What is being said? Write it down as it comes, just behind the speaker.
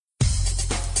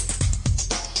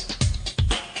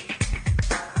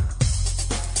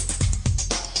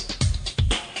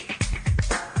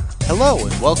Hello,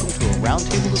 and welcome to a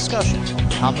roundtable discussion on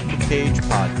the Comic Book Page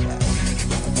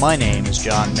podcast. My name is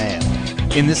John Mayo.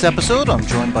 In this episode, I'm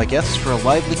joined by guests for a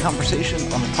lively conversation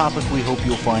on a topic we hope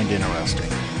you'll find interesting.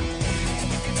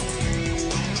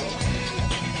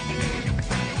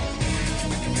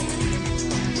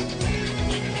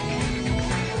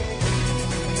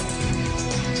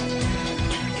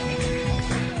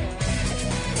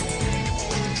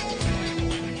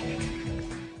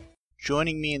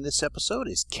 Joining me in this episode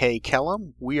is Kay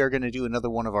Kellum. We are going to do another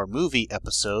one of our movie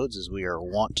episodes, as we are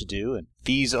wont to do, and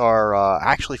these are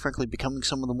actually, frankly, becoming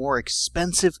some of the more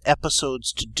expensive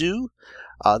episodes to do.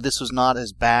 This was not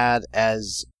as bad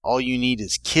as All You Need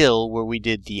Is Kill, where we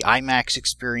did the IMAX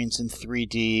experience in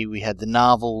 3D, we had the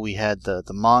novel, we had the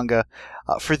manga.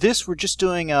 For this, we're just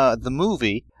doing the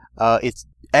movie. It's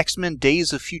X-Men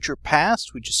Days of Future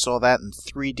Past. We just saw that in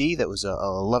 3D. That was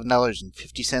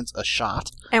 $11.50 a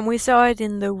shot. And we saw it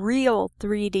in the real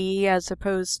 3D as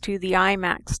opposed to the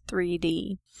IMAX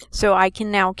 3D. So I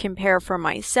can now compare for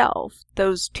myself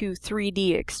those two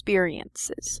 3D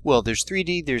experiences. Well, there's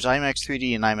 3D, there's IMAX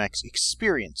 3D, and IMAX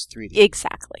Experience 3D.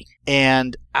 Exactly.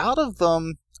 And out of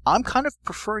them, I'm kind of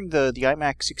preferring the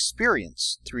IMAX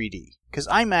Experience 3D. Because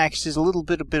IMAX is a little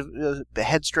bit of a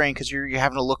head strain because you're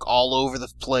having to look all over the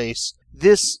place.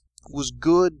 This was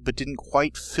good, but didn't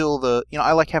quite fill the...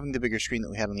 I like having the bigger screen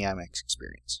that we had on the IMAX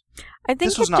Experience. I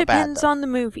think it depends on the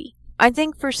movie. I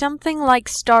think for something like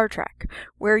Star Trek,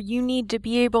 where you need to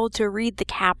be able to read the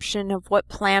caption of what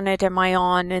planet am I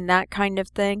on and that kind of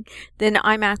thing, then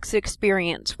IMAX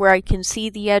Experience, where I can see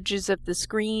the edges of the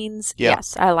screens,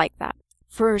 Yes, I like that.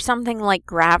 For something like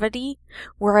Gravity,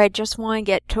 where I just want to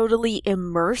get totally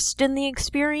immersed in the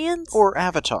experience. Or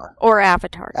Avatar.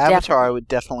 Avatar, I would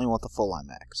definitely want the full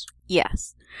IMAX.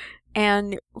 Yes.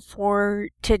 And for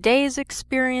today's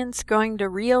experience going to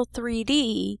real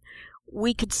 3D,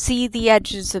 we could see the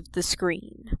edges of the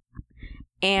screen.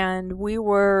 And we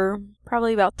were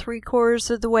probably about 3/4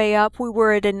 of the way up. We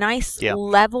were at a nice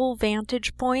level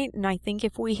vantage point, and I think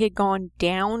if we had gone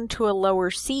down to a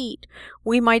lower seat,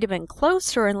 we might have been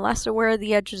closer and less aware of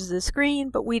the edges of the screen,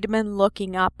 but we'd have been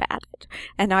looking up at it.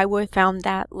 And I would have found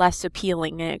that less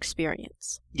appealing an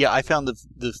experience. Yeah, I found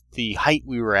the height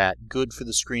we were at good for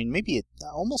the screen, maybe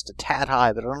almost a tad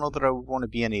high, but I don't know that I would want to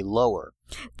be any lower.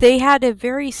 They had a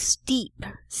very steep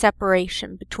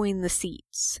separation between the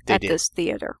seats at this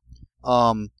theater.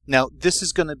 Now, this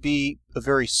is going to be a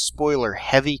very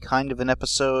spoiler-heavy kind of an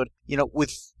episode.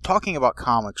 With talking about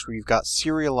comics where you've got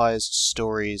serialized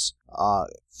stories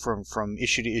from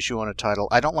issue to issue on a title,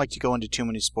 I don't like to go into too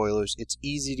many spoilers. It's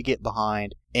easy to get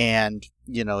behind, and,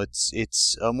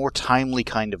 it's a more timely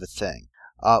kind of a thing.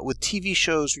 With TV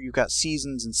shows where you've got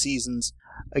seasons and seasons,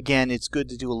 again, it's good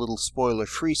to do a little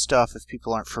spoiler-free stuff if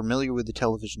people aren't familiar with the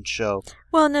television show.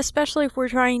 Well, and especially if we're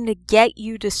trying to get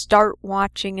you to start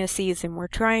watching a season. We're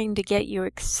trying to get you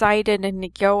excited and to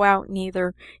go out and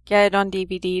either get it on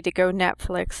DVD to go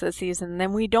Netflix a season.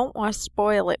 Then we don't want to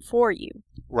spoil it for you.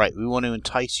 Right. We want to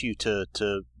entice you to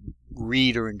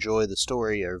read or enjoy the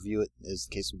story or view it, as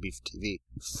the case would be for TV.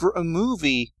 For a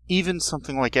movie, even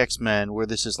something like X-Men, where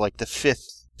this is like the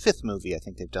fifth movie I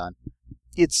think they've done,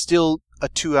 it's still a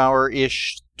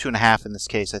 2-hour-ish, 2.5 in this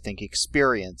case, I think,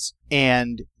 experience.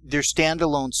 And they're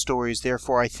standalone stories,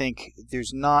 therefore I think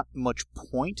there's not much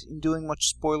point in doing much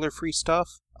spoiler-free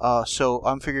stuff. So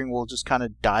I'm figuring we'll just kind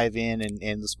of dive in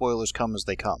and the spoilers come as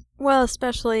they come. Well,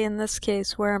 especially in this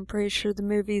case where I'm pretty sure the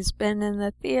movie's been in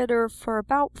the theater for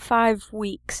about 5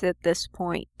 weeks at this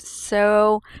point.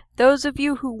 So those of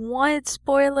you who wanted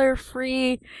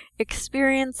spoiler-free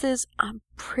experiences, I'm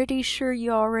pretty sure you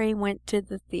already went to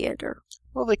the theater.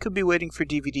 Well, they could be waiting for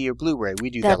DVD or Blu-ray. We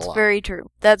do that a lot. That's very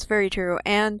true. That's very true.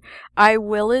 And I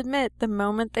will admit, the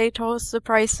moment they told us the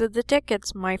price of the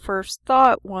tickets, my first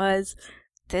thought was,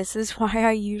 this is why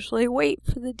I usually wait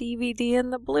for the DVD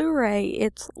and the Blu-ray.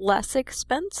 It's less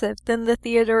expensive than the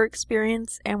theater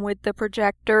experience, and with the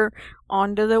projector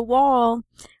onto the wall,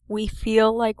 we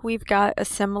feel like we've got a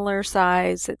similar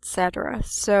size, etc.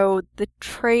 So the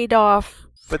trade-off,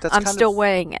 I'm still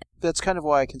weighing it. That's kind of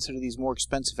why I consider these more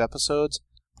expensive episodes.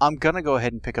 I'm going to go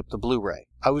ahead and pick up the Blu-ray.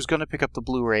 I was going to pick up the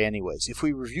Blu-ray anyways. If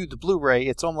we reviewed the Blu-ray,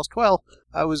 it's almost,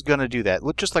 I was going to do that.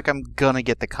 Look, just like I'm going to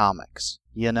get the comics,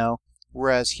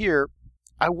 Whereas here,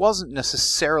 I wasn't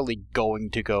necessarily going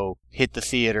to go hit the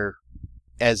theater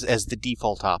as the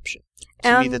default option.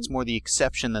 To me, that's more the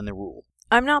exception than the rule.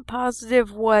 I'm not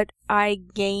positive what I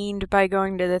gained by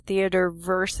going to the theater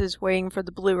versus waiting for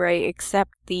the Blu-ray,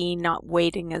 except the not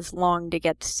waiting as long to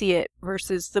get to see it,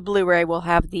 versus the Blu-ray will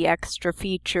have the extra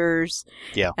features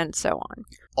and so on.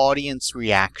 Audience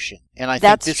reaction. And I think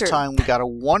That's this true. time we got a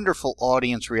wonderful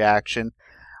audience reaction,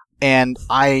 and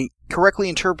I correctly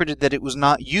interpreted that it was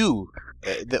not you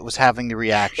that was having the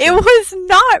reaction. It was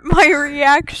not my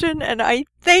reaction, and I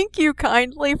thank you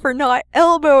kindly for not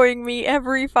elbowing me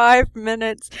every 5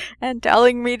 minutes and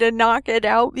telling me to knock it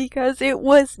out, because it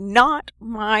was not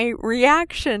my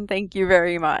reaction. Thank you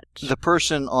very much. The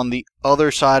person on the other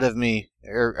side of me,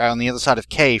 or on the other side of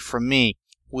Kay from me,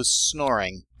 was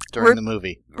snoring during the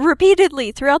movie.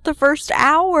 Repeatedly throughout the first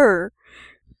hour.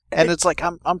 And it's like,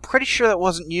 I'm pretty sure that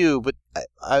wasn't you, but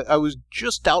I was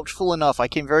just doubtful enough. I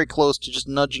came very close to just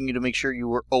nudging you to make sure you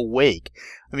were awake.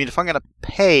 I mean, if I'm going to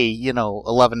pay,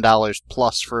 $11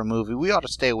 plus for a movie, we ought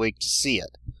to stay awake to see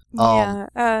it.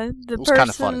 The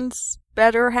person's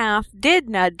better half did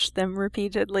nudge them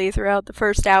repeatedly throughout the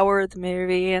first hour of the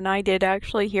movie, and I did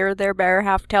actually hear their better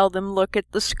half tell them, look at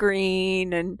the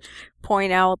screen and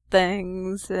point out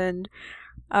things, and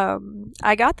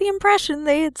I got the impression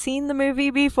they had seen the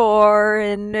movie before,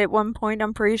 and at one point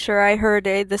I'm pretty sure I heard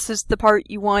a "this is the part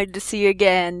you wanted to see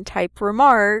again" type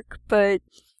remark, but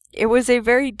it was a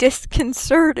very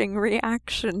disconcerting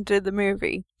reaction to the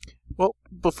movie. Well,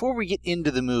 before we get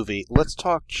into the movie, let's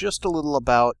talk just a little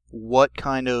about what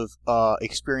kind of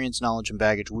experience, knowledge, and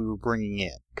baggage we were bringing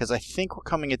in. Because I think we're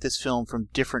coming at this film from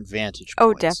different vantage points.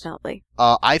 Oh, definitely.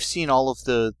 I've seen all of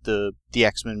the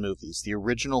X-Men movies, the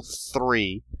original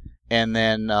 3, and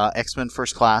then X-Men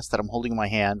First Class that I'm holding in my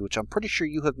hand, which I'm pretty sure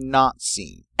you have not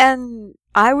seen. And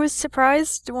I was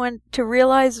surprised to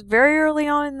realize very early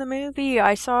on in the movie,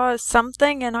 I saw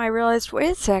something and I realized,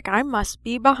 wait a sec, I must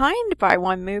be behind by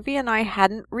one movie, and I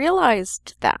hadn't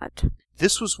realized that.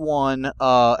 This was one,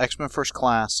 X-Men First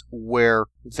Class, where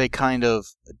they kind of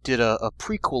did a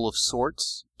prequel of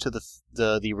sorts to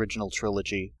the original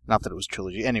trilogy. Not that it was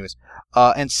trilogy, anyways.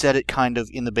 And set it kind of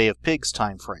in the Bay of Pigs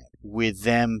time frame, with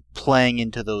them playing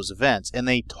into those events. And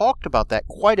they talked about that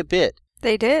quite a bit.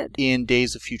 They did. In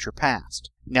Days of Future Past.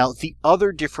 Now, the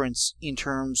other difference in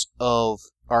terms of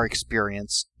our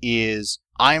experience is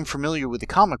I am familiar with the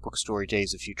comic book story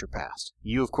Days of Future Past.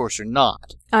 You, of course, are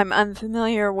not. I'm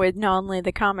unfamiliar with not only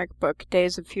the comic book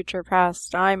Days of Future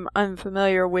Past, I'm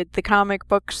unfamiliar with the comic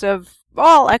books of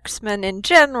all X-Men in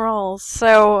general,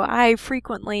 so I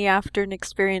frequently, after an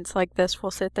experience like this,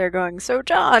 will sit there going, so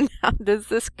John, how does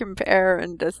this compare,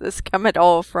 and does this come at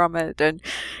all from it, and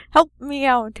help me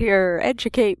out here,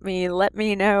 educate me, let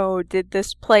me know, did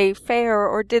this play fair,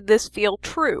 or did this feel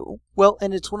true? Well,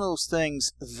 and it's one of those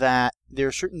things that there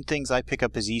are certain things I pick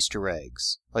up as Easter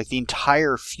eggs, like the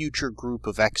entire future group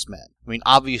of X-Men. I mean,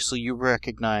 obviously you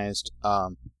recognized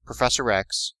Professor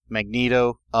X,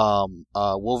 Magneto,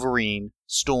 Wolverine,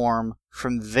 Storm.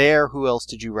 From there, who else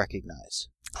did you recognize?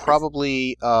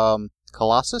 Probably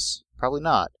Colossus? Probably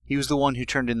not. He was the one who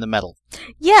turned in the metal.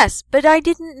 Yes, but I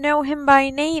didn't know him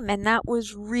by name, and that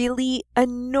was really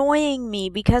annoying me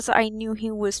because I knew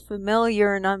he was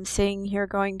familiar, and I'm sitting here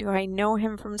going, do I know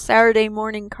him from Saturday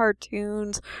morning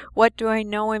cartoons? What do I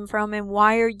know him from, and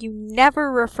why are you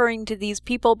never referring to these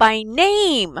people by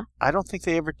name? I don't think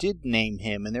they ever did name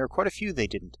him, and there are quite a few they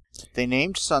didn't. They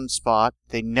named Sunspot.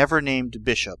 They never named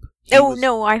Bishop.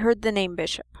 No, I heard the name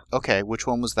Bishop. Okay, which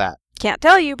one was that? Can't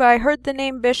tell you, but I heard the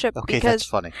name Bishop okay, because... that's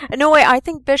funny. No, wait, I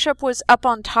think Bishop was up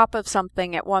on top of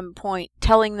something at one point,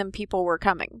 telling them people were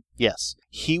coming. Yes.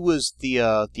 He was the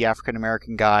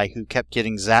African-American guy who kept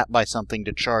getting zapped by something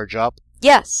to charge up.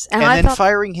 Yes. And then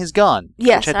firing his gun,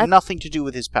 yes, which had nothing to do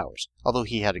with his powers, although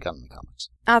he had a gun in the comics.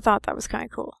 I thought that was kind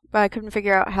of cool, but I couldn't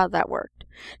figure out how that worked.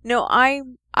 No, I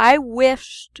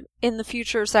wished in the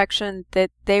future section that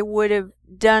they would have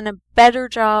done a better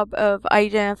job of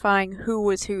identifying who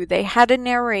was who. They had a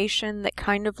narration that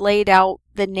kind of laid out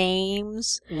the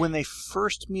names. When they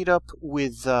first meet up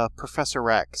with Professor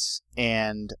X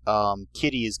and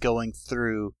Kitty is going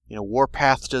through,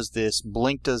 Warpath does this,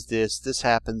 Blink does this, this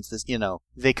happens, this,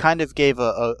 they kind of gave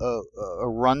a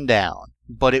rundown.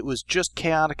 But it was just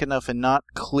chaotic enough and not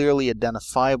clearly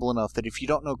identifiable enough that if you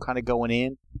don't know kind of going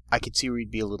in, I could see where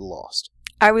you'd be a little lost.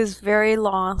 I was very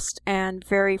lost and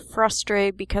very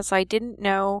frustrated because I didn't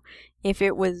know if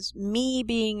it was me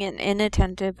being an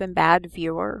inattentive and bad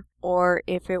viewer or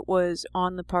if it was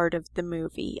on the part of the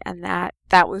movie, and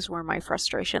that was where my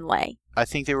frustration lay. I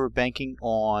think they were banking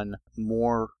on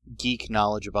more geek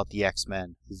knowledge about the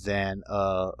X-Men than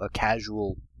a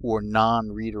casual or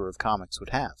non-reader of comics would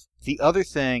have. The other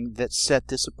thing that set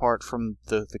this apart from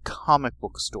the comic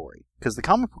book story, because the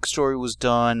comic book story was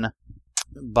done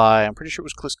by, I'm pretty sure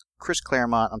it was Chris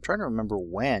Claremont. I'm trying to remember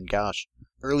when,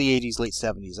 early 80s, late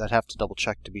 70s. I'd have to double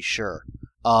check to be sure.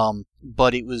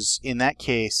 But it was, in that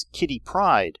case, Kitty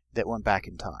Pryde that went back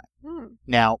in time.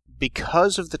 Now,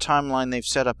 because of the timeline they've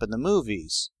set up in the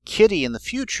movies, Kitty in the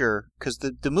future, because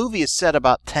the movie is set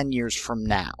about 10 years from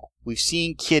now. We've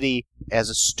seen Kitty as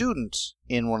a student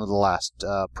in one of the last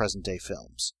present-day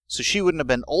films. So she wouldn't have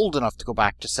been old enough to go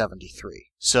back to 73.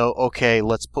 So, okay,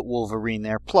 let's put Wolverine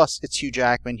there. Plus, it's Hugh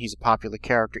Jackman. He's a popular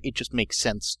character. It just makes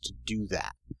sense to do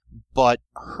that. But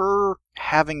her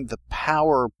having the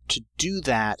power to do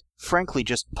that, frankly,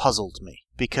 just puzzled me.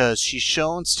 Because she's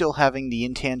shown still having the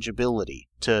intangibility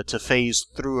to phase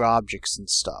through objects and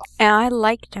stuff. And I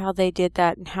liked how they did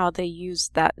that and how they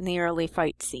used that in the early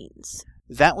fight scenes.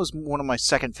 That was one of my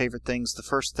second favorite things. The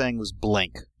first thing was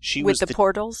Blink. She was the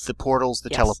portals? The portals, the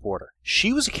yes. teleporter.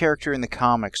 She was a character in the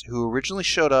comics who originally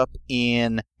showed up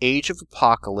in Age of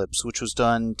Apocalypse, which was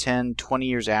done 10, 20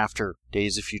 years after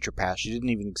Days of Future Past. She didn't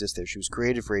even exist there. She was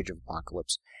created for Age of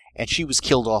Apocalypse. And she was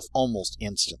killed off almost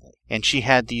instantly. And she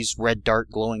had these red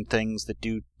dart glowing things that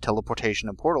do teleportation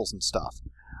and portals and stuff.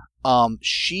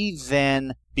 She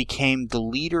then became the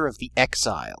leader of the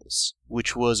Exiles,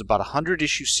 which was about a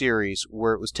 100-issue series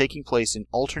where it was taking place in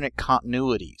alternate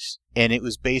continuities. And it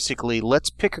was basically, let's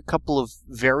pick a couple of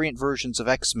variant versions of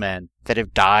X-Men that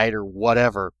have died or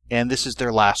whatever, and this is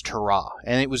their last hurrah.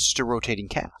 And it was just a rotating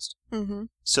cast. Mm-hmm.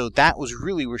 So that was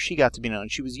really where she got to be known.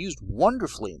 She was used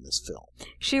wonderfully in this film.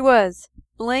 She was.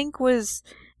 Blink was...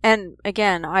 And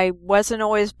again, I wasn't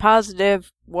always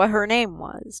positive what her name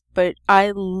was, but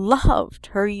I loved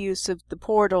her use of the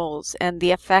portals and the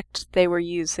effect they were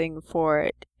using for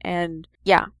it. And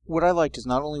yeah. What I liked is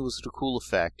not only was it a cool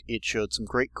effect, it showed some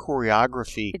great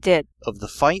choreography It did. of the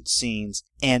fight scenes,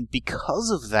 and because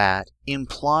of that,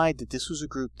 implied that this was a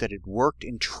group that had worked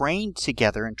and trained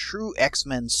together in true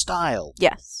X-Men style.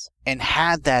 Yes. And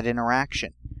had that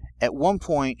interaction. At one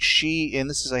point, she, and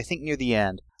this is I think near the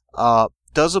end,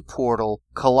 does a portal.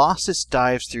 Colossus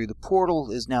dives through. The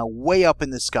portal is now way up in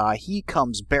the sky. He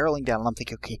comes barreling down, and I'm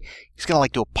thinking, okay, he's going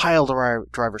to do a pile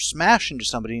driver smash into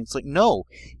somebody. And it's like, no.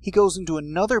 He goes into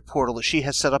another portal that she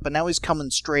has set up, and now he's coming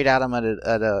straight at him at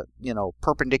a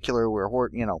perpendicular or,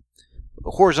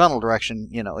 horizontal direction.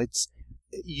 It's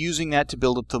using that to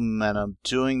build up the momentum,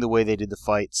 doing the way they did the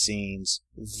fight scenes,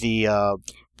 the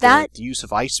use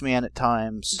of Iceman at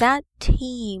times. That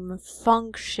team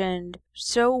functioned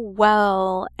so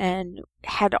well and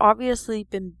had obviously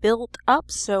been built up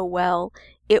so well.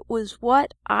 It was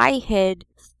what I had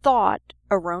thought,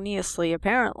 erroneously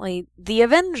apparently, the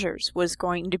Avengers was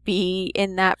going to be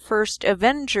in that first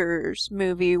Avengers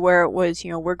movie, where it was,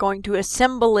 we're going to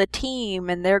assemble a team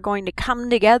and they're going to come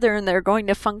together and they're going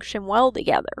to function well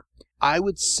together. I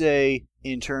would say,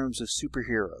 in terms of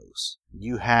superheroes,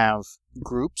 you have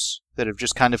groups that have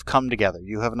just kind of come together.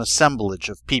 You have an assemblage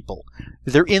of people.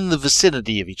 They're in the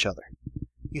vicinity of each other.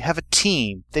 You have a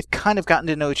team. They've kind of gotten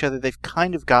to know each other. They've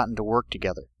kind of gotten to work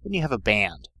together. Then you have a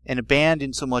band. And a band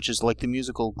in so much as like the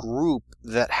musical group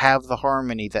that have the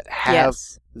harmony, that have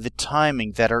the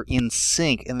timing, that are in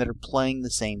sync, and that are playing the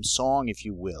same song, if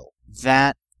you will.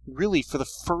 That really, for the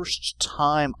first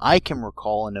time I can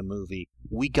recall in a movie,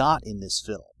 we got in this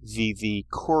film. The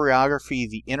choreography,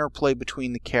 the interplay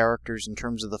between the characters in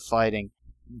terms of the fighting.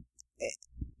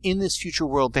 In this future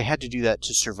world, they had to do that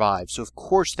to survive. So of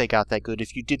course they got that good.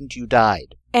 If you didn't, you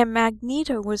died. And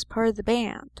Magneto was part of the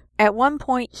band. At one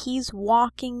point, he's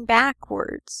walking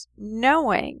backwards,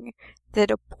 knowing that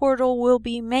a portal will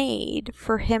be made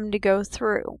for him to go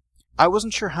through. I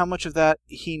wasn't sure how much of that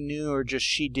he knew or just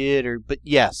she did, but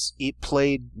yes, it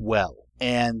played well.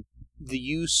 And the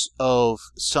use of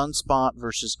Sunspot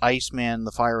versus Iceman,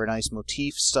 the fire and ice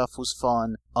motif stuff was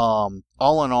fun. All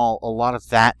in all, a lot of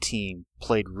that team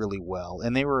played really well.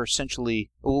 And they were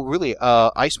essentially,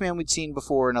 Iceman we'd seen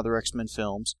before in other X-Men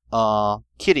films.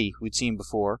 Kitty we'd seen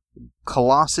before.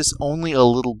 Colossus only a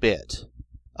little bit.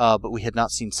 But we had not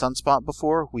seen Sunspot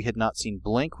before. We had not seen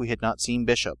Blink. We had not seen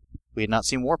Bishop. We had not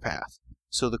seen Warpath.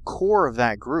 So the core of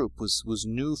that group was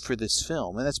new for this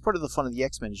film. And that's part of the fun of the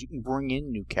X-Men, is you can bring in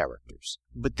new characters.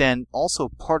 But then also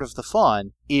part of the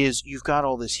fun is you've got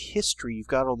all this history, you've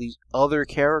got all these other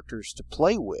characters to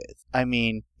play with. I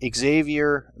mean,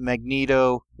 Xavier,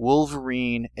 Magneto,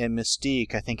 Wolverine, and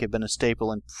Mystique, I think, have been a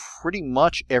staple in pretty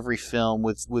much every film,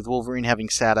 with Wolverine having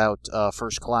sat out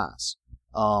first class.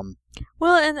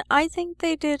 Well, and I think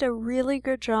they did a really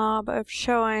good job of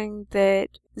showing that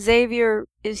Xavier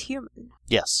is human.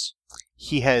 Yes.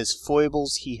 He has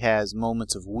foibles, he has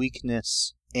moments of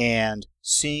weakness, and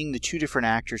seeing the two different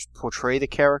actors portray the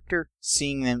character,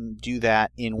 seeing them do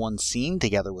that in one scene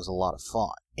together was a lot of fun.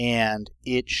 And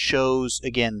it shows,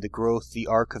 again, the growth, the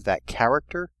arc of that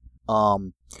character.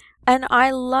 And I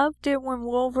loved it when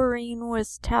Wolverine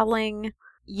was telling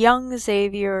young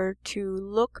Xavier to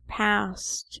look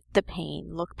past the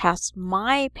pain, look past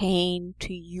my pain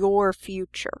to your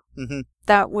future. Mm-hmm.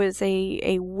 That was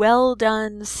a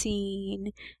well-done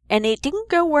scene, and it didn't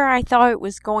go where I thought it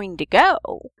was going to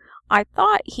go. I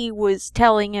thought he was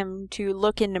telling him to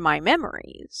look into my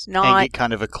memories, not... And get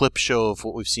kind of a clip show of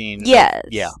what we've seen. Yes.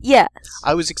 Yeah. Yes.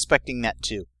 I was expecting that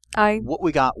too. What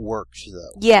we got worked,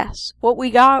 though. Yes. What we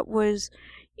got was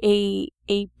a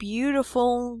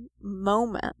beautiful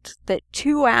moment that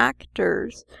two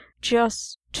actors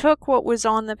just took what was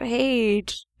on the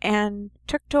page and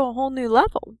took to a whole new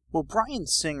level. Well, Bryan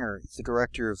Singer, the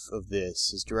director of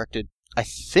this, has directed, I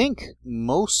think,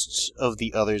 most of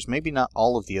the others, maybe not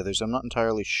all of the others, I'm not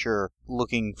entirely sure,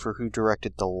 looking for who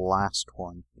directed the last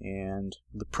one. And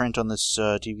the print on this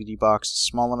DVD box is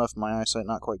small enough, my eyesight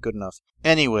not quite good enough.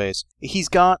 Anyways, he's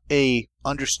got a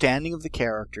understanding of the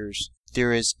characters.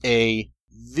 There is a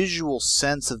visual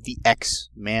sense of the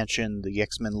X-Mansion, the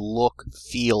X-Men look,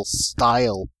 feel,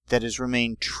 style that has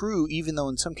remained true, even though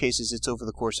in some cases it's over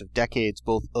the course of decades,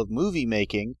 both of movie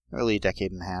making, nearly a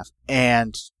decade and a half,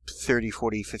 and 30,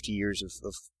 40, 50 years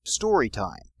of story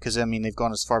time. Because, I mean, they've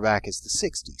gone as far back as the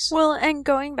 60s. Well, and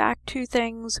going back to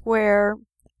things where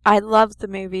I love the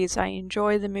movies, I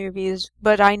enjoy the movies,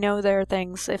 but I know there are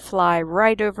things that fly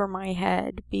right over my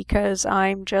head because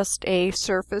I'm just a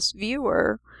surface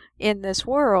viewer in this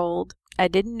world. I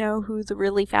didn't know who the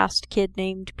really fast kid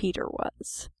named Peter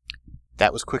was.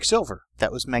 That was Quicksilver.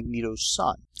 That was Magneto's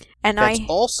son. And That's I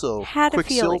also had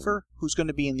Quicksilver, who's going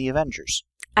to be in the Avengers.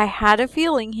 I had a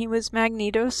feeling he was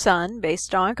Magneto's son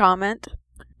based on a comment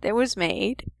that was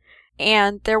made.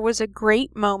 And there was a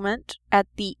great moment at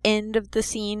the end of the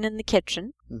scene in the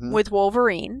kitchen with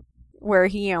Wolverine where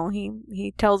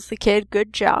he tells the kid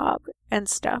good job and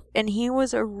stuff. And he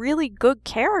was a really good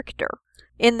character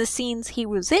in the scenes he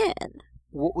was in.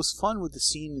 What was fun with the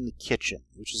scene in the kitchen,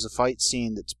 which is a fight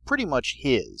scene that's pretty much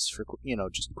his, for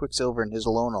just Quicksilver and his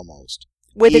alone almost.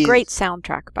 With a great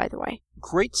soundtrack, by the way.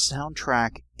 Great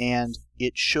soundtrack, and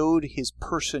it showed his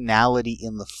personality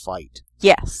in the fight.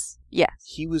 Yes, yes.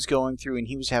 He was going through and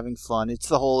he was having fun. It's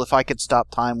the whole, if I could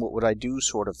stop time, what would I do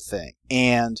sort of thing.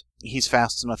 And he's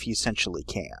fast enough, he essentially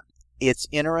can. It's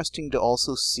interesting to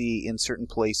also see in certain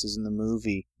places in the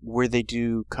movie where they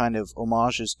do kind of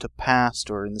homages to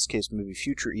past, or in this case maybe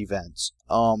future events.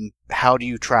 How do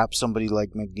you trap somebody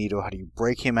like Magneto? How do you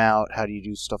break him out? How do you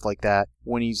do stuff like that?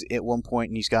 When he's at one point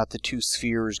and he's got the two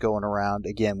spheres going around,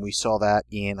 again, we saw that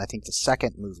in, I think, the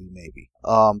second movie maybe.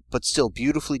 But still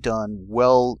beautifully done,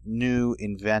 well, new,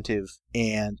 inventive,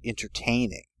 and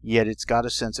entertaining. Yet it's got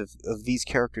a sense of these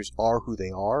characters are who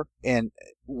they are. And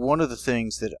one of the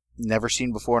things that I've never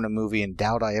seen before in a movie, and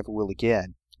doubt I ever will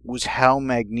again, was how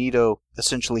Magneto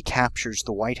essentially captures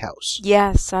the White House.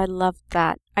 Yes, I loved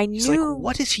that. He's like,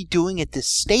 what is he doing at this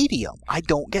stadium? I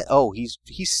don't get... Oh, he's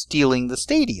stealing the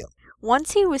stadium.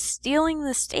 Once he was stealing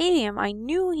the stadium, I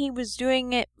knew he was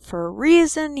doing it for a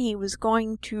reason. He was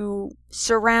going to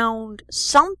surround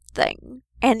something.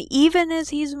 And even as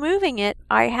he's moving it,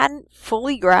 I hadn't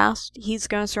fully grasped he's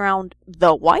going to surround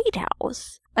the White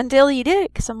House until he did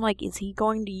it. Because I'm like, is he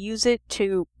going to use it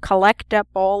to collect up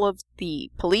all of the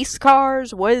police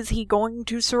cars? What is he going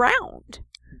to surround?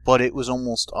 But it was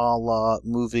almost a la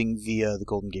moving the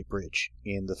Golden Gate Bridge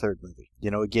in the third movie.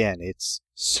 Again, it's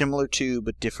similar to,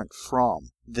 but different from,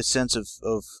 the sense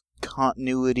of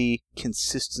continuity,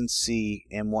 consistency,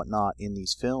 and whatnot in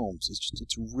these films.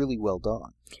 It's really well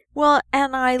done. Well,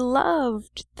 and I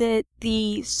loved that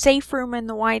the safe room in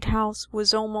the White House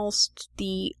was almost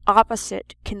the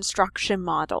opposite construction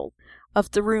model of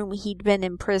the room he'd been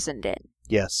imprisoned in.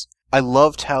 Yes. I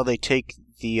loved how they take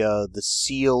the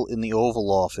seal in the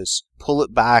Oval Office, pull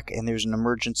it back, and there's an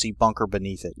emergency bunker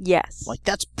beneath it. Yes. Like,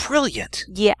 that's brilliant!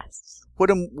 Yes.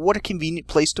 What a convenient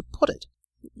place to put it.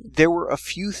 There were a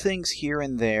few things here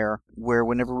and there where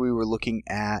whenever we were looking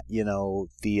at,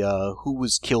 the who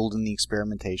was killed in the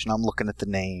experimentation, I'm looking at the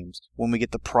names. When we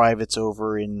get the privates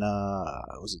over in,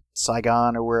 was it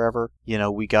Saigon or wherever?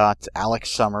 We got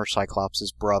Alex Summer,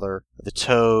 Cyclops' brother, the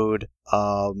Toad,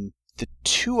 The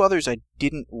two others I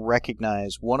didn't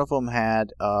recognize. One of them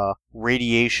had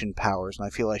radiation powers, and I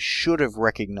feel I should have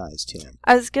recognized him.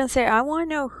 I was going to say, I want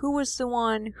to know who was the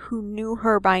one who knew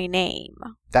her by name.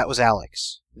 That was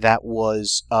Alex. That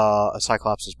was a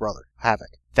Cyclops' brother,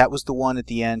 Havoc. That was the one at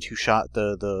the end who shot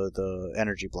the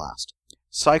energy blast.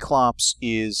 Cyclops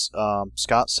is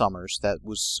Scott Summers. That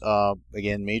was,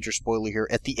 again, major spoiler here,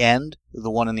 at the end, the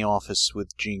one in the office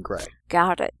with Jean Grey.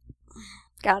 Got it.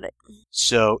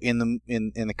 So in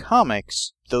the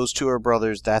comics, those two are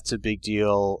brothers. That's a big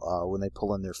deal when they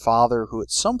pull in their father, who at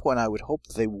some point I would hope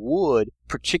they would,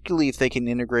 particularly if they can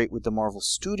integrate with the Marvel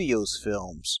Studios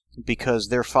films, because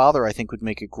their father, I think, would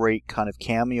make a great kind of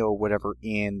cameo or whatever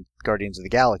in Guardians of the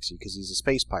Galaxy, because he's a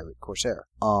space pirate, Corsair.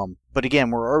 But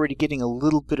again, we're already getting a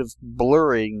little bit of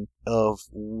blurring of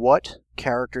what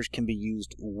characters can be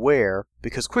used where,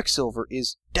 because Quicksilver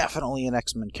is definitely an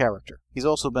X-Men character. He's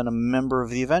also been a member of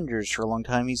the Avengers for a long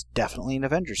time. He's definitely an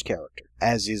Avengers character.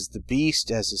 As is the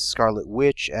Beast, as is Scarlet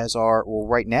Witch, as are, well,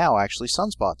 right now, actually,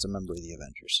 Sunspot's a member of the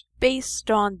Avengers. Based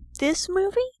on this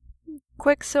movie,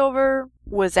 Quicksilver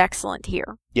was excellent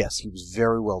here. Yes, he was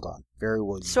very well done. Very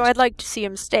well used. So I'd like to see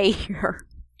him stay here.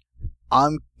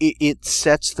 It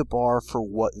sets the bar for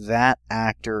what that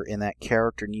actor and that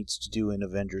character needs to do in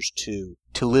Avengers 2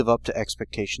 to live up to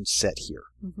expectations set here.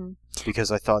 Mm-hmm.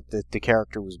 Because I thought that the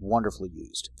character was wonderfully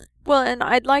used. Well, and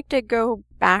I'd like to go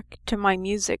back to my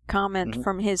music comment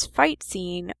from his fight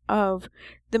scene of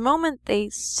the moment they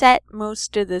set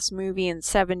most of this movie in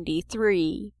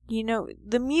 73,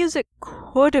 the music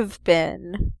could have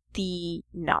been the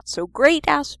not-so-great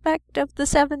aspect of the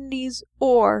 70s,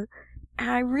 or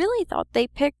I really thought they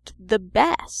picked the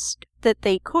best that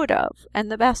they could have, and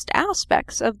the best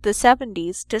aspects of the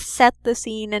 70s to set the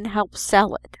scene and help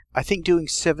sell it. I think doing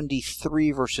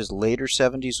 73 versus later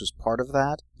 70s was part of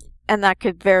that. And that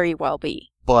could very well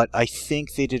be. But I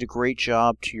think they did a great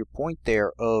job, to your point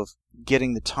there, of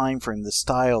getting the time frame, the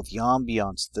style, the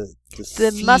ambiance, the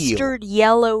feel. Mustard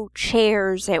yellow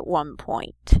chairs at one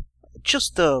point.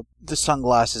 Just the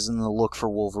sunglasses and the look for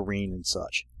Wolverine and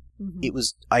such. Mm-hmm. It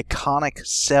was iconic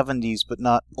 70s, but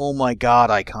not, oh my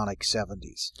god, iconic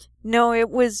 70s. No, it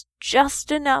was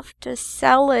just enough to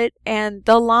sell it, and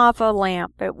the lava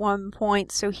lamp at one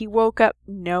point, so he woke up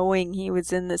knowing he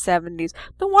was in the 70s.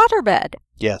 The waterbed.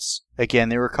 Yes. Again,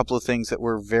 there were a couple of things that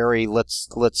were very, let's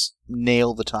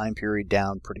nail the time period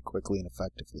down pretty quickly and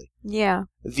effectively. Yeah.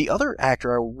 The other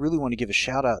actor I really want to give a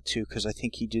shout out to, because I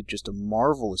think he did just a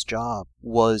marvelous job,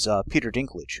 was Peter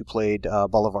Dinklage, who played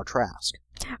Bolivar Trask.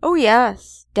 Oh,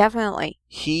 yes, definitely.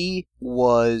 He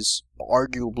was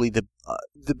arguably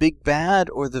the big bad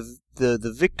or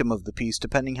the victim of the piece,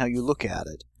 depending how you look at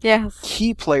it. Yes.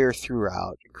 Key player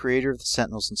throughout, creator of the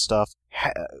Sentinels and stuff,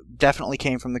 definitely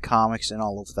came from the comics and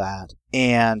all of that.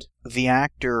 And the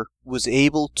actor was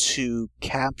able to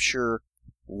capture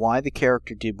why the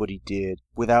character did what he did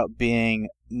without being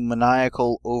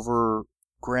maniacal,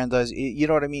 over-grandized. You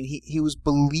know what I mean? He was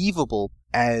believable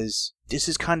as, this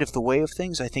is kind of the way of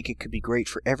things. I think it could be great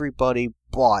for everybody,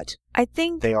 but I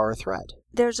think they are a threat.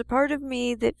 There's a part of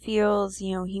me that feels,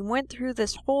 he went through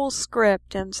this whole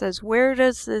script and says, where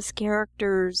does this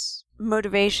character's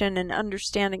motivation and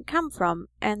understanding come from?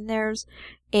 And there's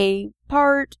a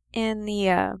part in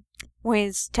the, when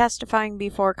he's testifying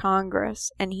before Congress,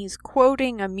 and he's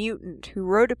quoting a mutant who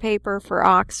wrote a paper for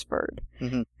Oxford.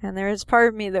 Mm-hmm. And there is part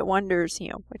of me that wonders,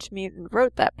 which mutant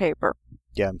wrote that paper.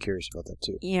 Yeah, I'm curious about that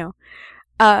too.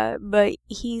 But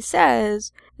he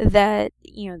says that,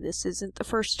 this isn't the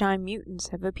first time mutants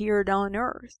have appeared on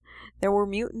Earth. There were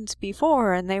mutants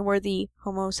before, and they were the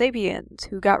Homo sapiens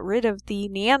who got rid of the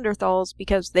Neanderthals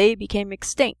because they became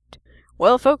extinct.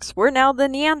 Well, folks, we're now the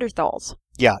Neanderthals.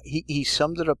 Yeah, he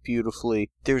summed it up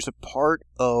beautifully. There's a part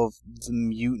of the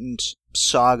mutant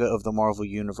saga of the Marvel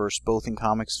Universe, both in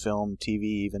comics, film, TV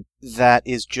even, that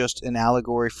is just an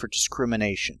allegory for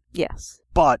discrimination. Yes.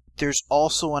 But there's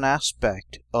also an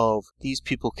aspect of these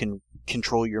people can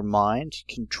control your mind,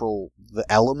 control the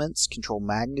elements, control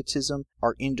magnetism,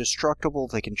 are indestructible,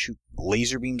 they can shoot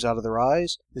laser beams out of their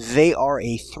eyes. They are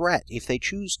a threat if they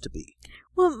choose to be.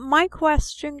 Well, my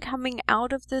question coming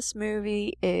out of this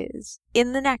movie is,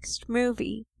 in the next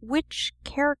movie, which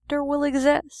character will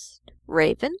exist?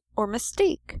 Raven or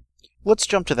Mystique? Let's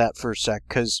jump to that for a sec,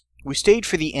 because we stayed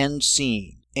for the end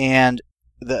scene, and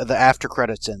the after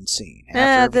credits end scene.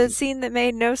 The scene that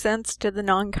made no sense to the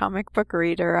non-comic book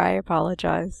reader, I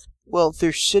apologize. Well,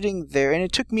 they're sitting there, and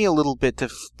it took me a little bit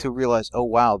to realize, oh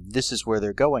wow, this is where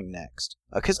they're going next.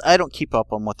 Because I don't keep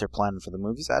up on what they're planning for the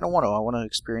movies. I don't want to. I want to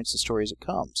experience the story as it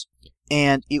comes.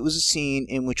 And it was a scene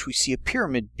in which we see a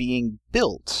pyramid being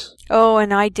built. Oh,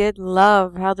 and I did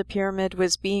love how the pyramid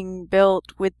was being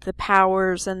built with the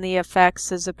powers and the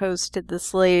effects as opposed to the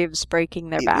slaves breaking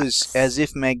their backs. It was as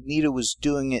if Magneto was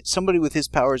doing it, somebody with his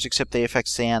powers, except they affect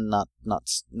sand, not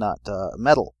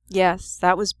metal. Yes,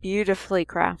 that was beautifully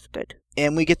crafted.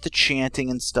 And we get the chanting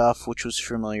and stuff, which was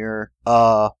familiar.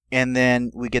 And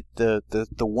then we get the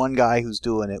one guy who's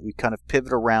doing it. We kind of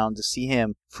pivot around to see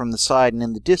him from the side, and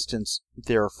in the distance,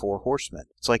 there are 4 horsemen.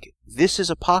 It's like, this is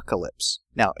Apocalypse.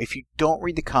 Now, if you don't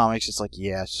read the comics, it's like,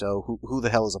 yeah, so who the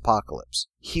hell is Apocalypse?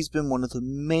 He's been one of the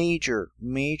major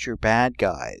bad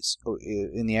guys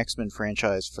in the X-Men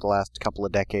franchise for the last couple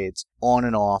of decades, on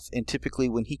and off, and typically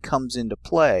when he comes into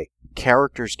play,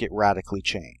 characters get radically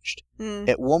changed.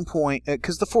 At one point,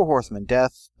 because the 4 horsemen,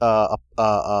 death,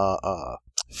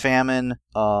 famine,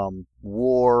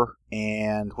 war,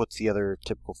 and what's the other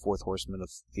typical 4th horseman of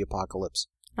the apocalypse?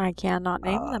 I cannot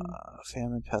name them.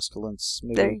 Famine, pestilence,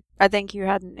 maybe. I think you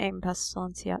hadn't named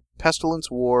pestilence yet.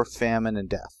 Pestilence, war, famine, and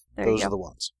death. Those are the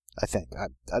ones, I think.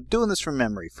 I'm doing this from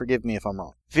memory. Forgive me if I'm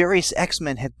wrong. Various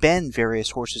X-Men have been various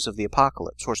horses of the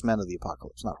apocalypse. Horsemen of the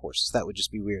apocalypse, not horses. That would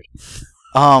just be weird.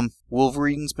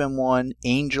 Wolverine's been one.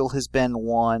 Angel has been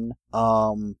one.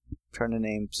 Trying to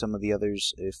name some of the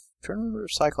others. Trying to remember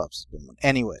if Cyclops has been one.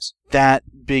 Anyways, that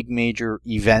big major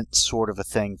event sort of a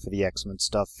thing for the X-Men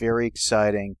stuff. Very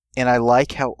exciting. And I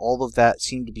like how all of that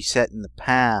seemed to be set in the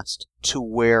past to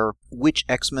where which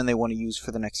X-Men they want to use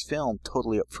for the next film,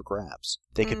 totally up for grabs.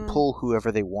 They could pull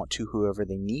whoever they want to, whoever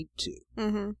they need to.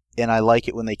 Mm-hmm. And I like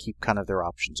it when they keep kind of their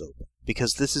options open.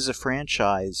 Because this is a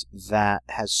franchise that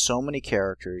has so many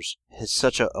characters, has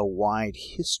such a wide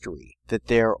history, that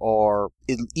there are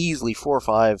easily 4 or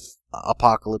 5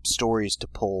 apocalypse stories to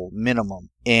pull minimum.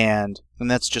 And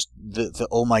that's just the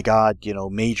oh my god,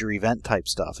 major event type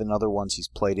stuff, and other ones he's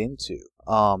played into.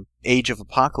 Age of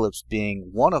Apocalypse being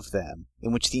one of them,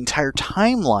 in which the entire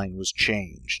timeline was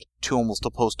changed to almost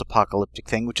a post-apocalyptic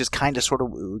thing, which is kind of sort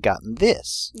of what we got in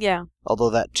this. Yeah. Although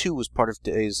that too was part of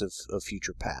Days of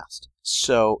Future Past.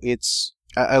 So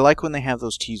I like when they have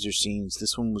those teaser scenes.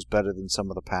 This one was better than some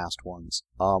of the past ones.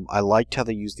 I liked how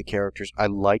they used the characters. I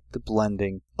liked the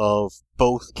blending of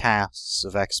both casts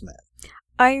of X-Men.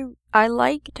 I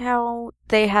liked how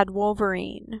they had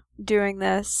Wolverine doing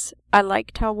this. I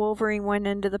liked how Wolverine went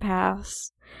into the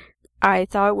past. I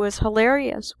thought it was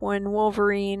hilarious when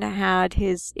Wolverine had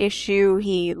his issue.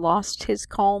 He lost his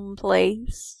calm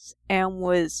place and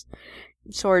was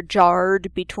sort of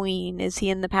jarred between, is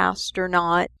he in the past or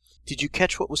not? Did you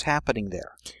catch what was happening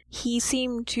there? He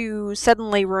seemed to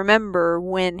suddenly remember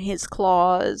when his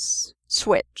claws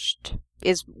switched,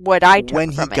 is what I took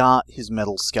when from he got his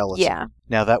metal skeleton. Yeah.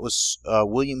 Now, that was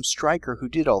William Stryker who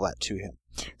did all that to him.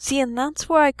 See, and that's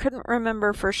why I couldn't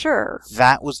remember for sure.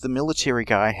 That was the military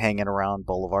guy hanging around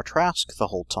Boulevard Trask the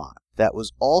whole time. That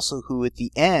was also who, at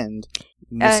the end,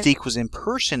 Mystique was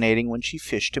impersonating when she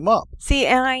fished him up. See,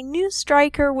 and I knew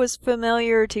Stryker was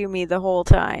familiar to me the whole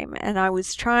time, and I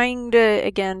was trying to,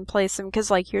 again, place him,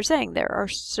 because like you're saying, there are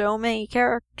so many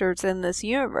characters in this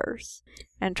universe,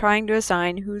 and trying to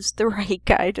assign who's the right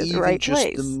guy to the right place.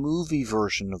 Even just the movie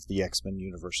version of the X-Men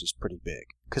universe is pretty big.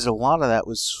 Because a lot of that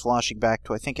was flashing back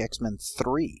to, I think, X-Men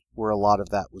 3, where a lot of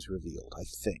that was revealed, I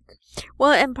think.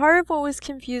 Well, and part of what was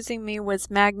confusing me was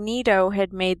Magneto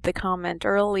had made the comment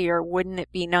earlier, wouldn't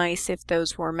it be nice if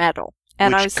those were metal?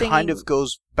 And Which I was thinking, kind of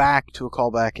goes back to a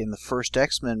callback in the first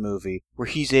X-Men movie, where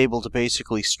he's able to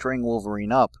basically string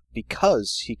Wolverine up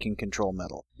because he can control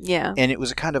metal. Yeah. And it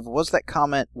was a kind of, was that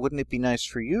comment, wouldn't it be nice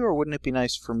for you, or wouldn't it be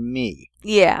nice for me?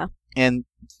 Yeah. And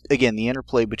again, the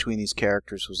interplay between these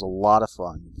characters was a lot of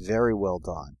fun. Very well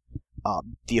done.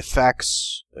 The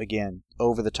effects, again,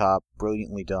 over the top,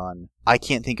 brilliantly done. I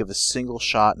can't think of a single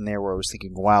shot in there where I was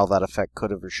thinking, wow, that effect could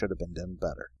have or should have been done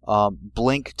better.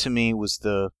 Blink, to me, was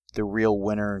the real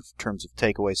winner in terms of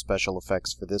takeaway special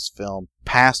effects for this film.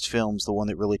 Past films, the one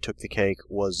that really took the cake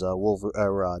was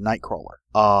Nightcrawler.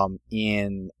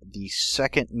 In the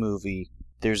second movie,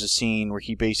 there's a scene where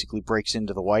he basically breaks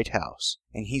into the White House,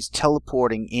 and he's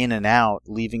teleporting in and out,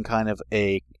 leaving kind of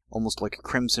almost like a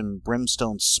crimson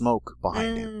brimstone smoke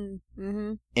behind him.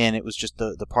 Mm-hmm. And it was just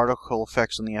the particle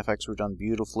effects and the FX were done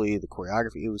beautifully. The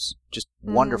choreography, it was just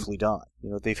wonderfully done.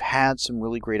 They've had some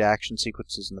really great action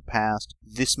sequences in the past.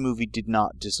 This movie did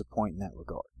not disappoint in that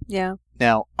regard. Yeah.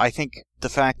 Now, I think the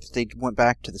fact that they went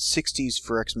back to the 60s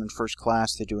for X-Men First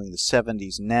Class, they're doing the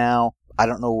 70s now, I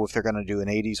don't know if they're going to do an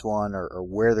 80s one or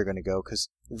where they're going to go, because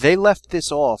they left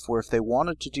this off where if they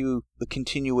wanted to do the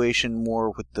continuation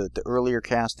more with the earlier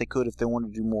cast, they could. If they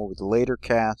wanted to do more with the later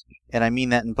cast, and I mean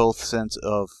that in both sense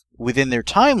of within their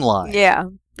timeline. Yeah.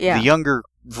 The younger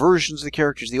versions of the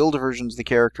characters, the older versions of the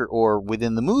character, or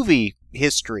within the movie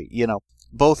history,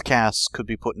 both casts could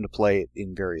be put into play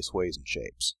in various ways and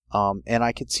shapes. And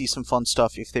I could see some fun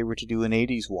stuff if they were to do an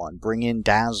 80s one. Bring in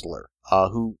Dazzler,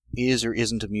 who is or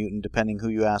isn't a mutant, depending who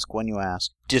you ask, when you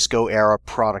ask. Disco era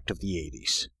product of the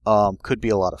 80s. Could be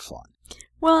a lot of fun.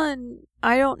 Well, and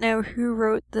I don't know who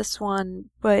wrote this one,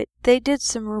 but they did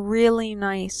some really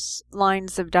nice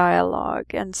lines of dialogue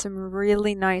and some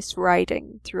really nice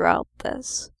writing throughout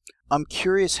this. I'm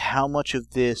curious how much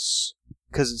of this,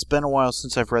 because it's been a while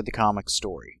since I've read the comic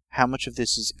story, how much of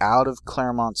this is out of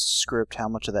Claremont's script, how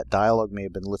much of that dialogue may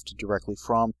have been lifted directly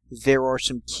from. There are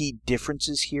some key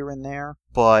differences here and there,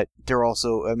 but they're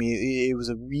also, it was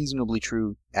a reasonably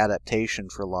true adaptation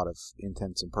for a lot of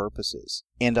intents and purposes.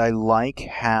 And I like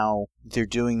how they're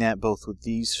doing that both with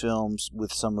these films,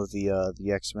 with some of the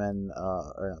X-Men,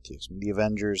 or not the X-Men, the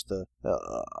Avengers, the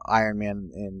Iron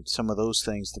Man, and some of those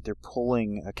things that they're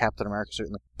pulling, Captain America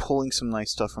certainly, pulling some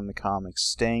nice stuff from the comics,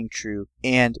 staying true,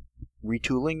 and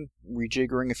retooling,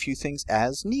 rejiggering a few things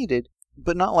as needed,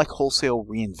 but not like wholesale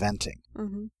reinventing.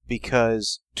 Mm-hmm.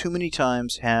 Because too many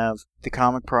times have the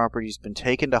comic properties been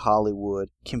taken to Hollywood,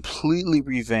 completely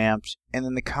revamped, and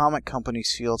then the comic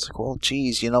companies feel it's like, well,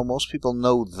 geez, most people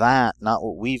know that, not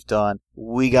what we've done.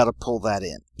 We got to pull that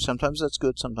in. Sometimes that's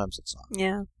good, sometimes it's not.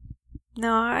 Yeah.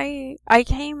 No, I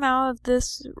came out of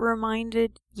this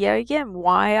reminded, again,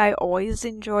 why I always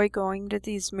enjoy going to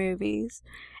these movies,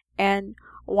 and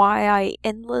why I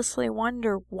endlessly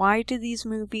wonder, why do these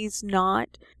movies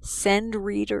not send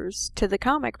readers to the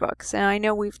comic books? And I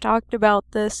know we've talked about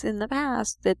this in the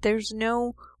past, that there's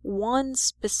no one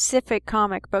specific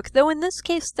comic book, though in this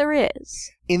case there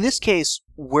is. In this case,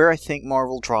 where I think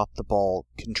Marvel dropped the ball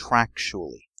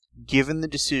contractually, given the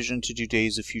decision to do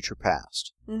Days of Future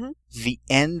Past, the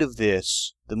end of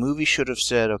this, the movie should have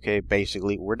said, okay,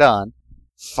 basically, we're done,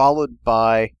 followed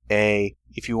by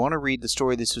if you want to read the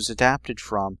story this was adapted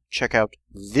from, check out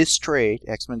this trade,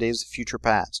 X-Men Days of Future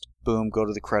Past. Boom, go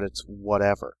to the credits,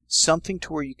 whatever. Something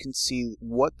to where you can see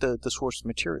what the source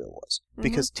material was.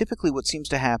 Because typically what seems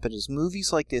to happen is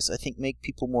movies like this, I think, make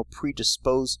people more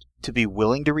predisposed to be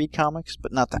willing to read comics,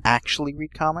 but not to actually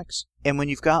read comics. And when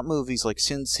you've got movies like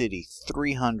Sin City,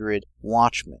 300,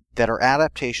 Watchmen, that are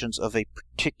adaptations of a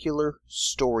particular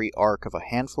story arc of a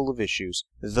handful of issues,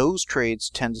 those trades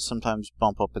tend to sometimes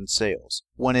bump up in sales.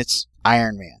 When it's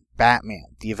Iron Man,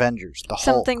 Batman, the Avengers, the Hulk.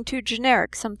 Something too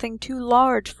generic, something too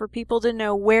large for people to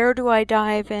know where do I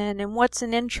dive in and what's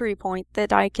an entry point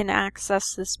that I can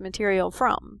access this material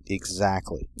from.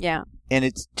 Exactly. Yeah. And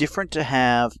it's different to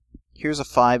have, here's a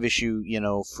 5-issue,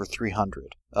 for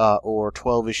 300, or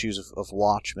 12 issues of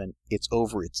Watchmen. It's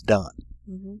over, it's done.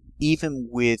 Mm-hmm. Even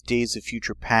with Days of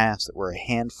Future Past that were a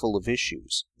handful of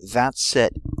issues, that's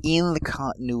set in the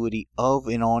continuity of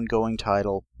an ongoing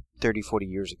title 30, 40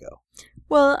 years ago.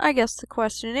 Well, I guess the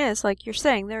question is, like you're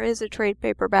saying, there is a trade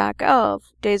paperback of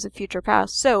Days of Future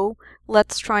Past, so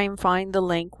let's try and find the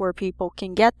link where people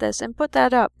can get this and put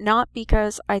that up, not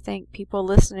because I think people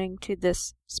listening to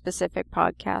this specific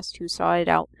podcast who saw it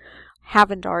out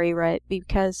haven't already read it,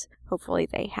 because hopefully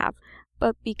they have,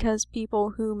 but because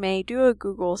people who may do a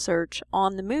Google search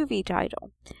on the movie title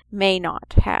may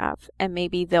not have, and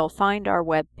maybe they'll find our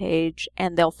webpage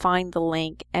and they'll find the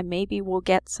link, and maybe we'll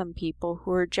get some people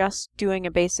who are just doing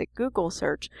a basic Google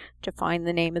search to find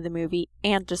the name of the movie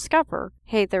and discover,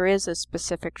 hey, there is a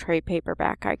specific trade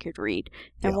paperback I could read,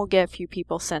 and we'll get a few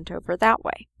people sent over that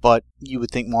way. But you would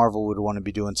think Marvel would want to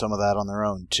be doing some of that on their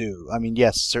own, too. I mean,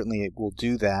 yes, certainly it will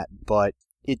do that, but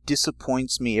it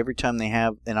disappoints me every time they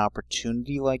have an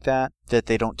opportunity like that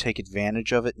they don't take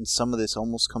advantage of it, and some of this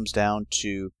almost comes down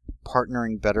to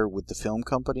partnering better with the film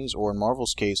companies, or in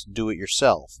Marvel's case, do it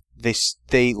yourself.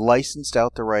 They licensed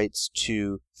out the rights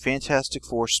to Fantastic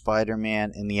Four,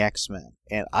 Spider-Man, and the X-Men,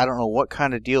 and I don't know what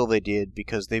kind of deal they did,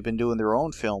 because they've been doing their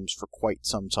own films for quite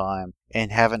some time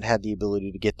and haven't had the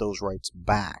ability to get those rights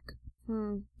back.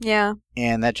 Yeah.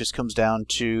 And that just comes down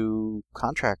to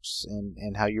contracts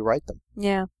and how you write them.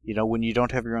 Yeah. When you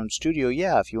don't have your own studio,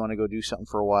 if you want to go do something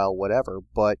for a while, whatever.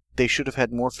 But they should have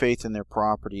had more faith in their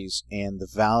properties and the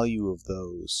value of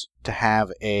those to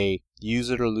have a use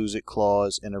it or lose it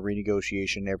clause and a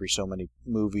renegotiation every so many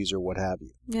movies or what have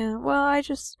you. Yeah, well,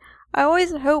 I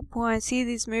always hope when I see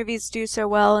these movies do so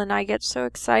well and I get so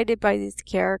excited by these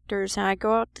characters and I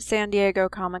go out to San Diego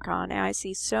Comic-Con and I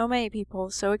see so many people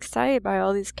so excited by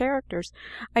all these characters.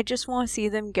 I just want to see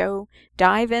them go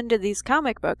dive into these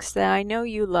comic books that I know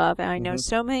you love and I know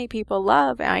so many people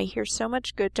love and I hear so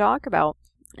much good talk about.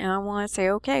 And I want to say,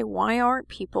 okay, why aren't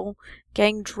people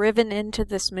getting driven into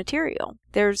this material?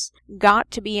 There's got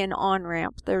to be an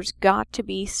on-ramp. There's got to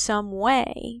be some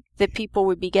way that people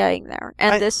would be getting there.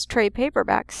 And this trade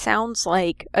paperback sounds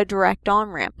like a direct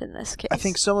on-ramp in this case. I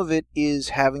think some of it is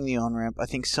having the on-ramp. I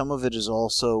think some of it is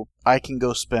also, I can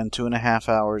go spend 2.5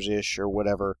 hours-ish or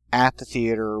whatever at the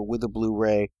theater with a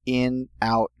Blu-ray, in,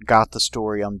 out, got the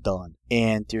story, I'm done.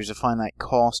 And there's a finite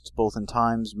cost, both in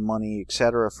times, money,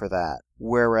 etc. for that.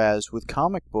 Whereas with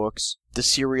comic books, the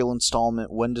serial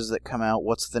installment, when does that come out?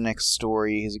 What's the next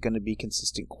story? Is it going to be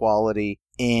consistent quality?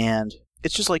 And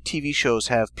it's just like TV shows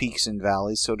have peaks and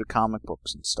valleys, so do comic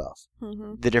books and stuff.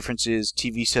 The difference is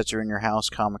TV sets are in your house,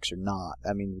 comics are not.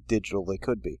 I mean, with digital they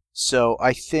could be. So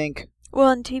I think... Well,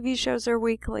 and TV shows are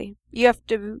weekly. You have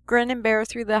to grin and bear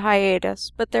through the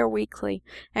hiatus, but they're weekly,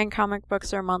 and comic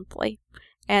books are monthly.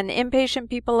 And impatient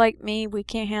people like me, we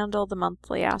can't handle the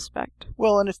monthly aspect.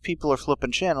 Well, and if people are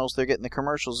flipping channels, they're getting the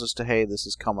commercials as to, hey, this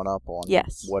is coming up on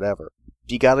whatever.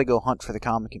 You gotta go hunt for the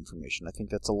comic information. I think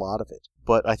that's a lot of it.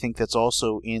 But I think that's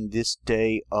also in this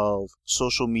day of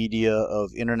social media,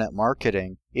 of internet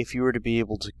marketing, if you were to be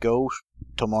able to go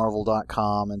to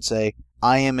Marvel.com and say,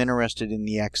 I am interested in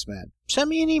the X-Men. Send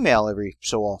me an email every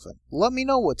so often. Let me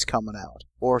know what's coming out.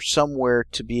 Or somewhere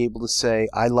to be able to say,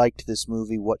 I liked this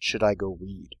movie, what should I go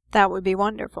read? That would be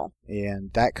wonderful.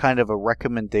 And that kind of a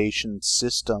recommendation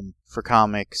system for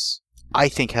comics, I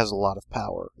think, has a lot of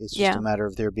power. It's just a matter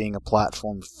of there being a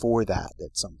platform for that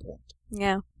at some point.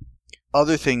 Yeah.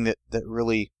 Other thing that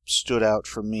really stood out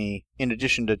for me, in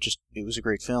addition to just, it was a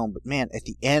great film, but man, at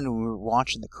the end when we were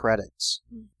watching the credits.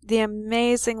 The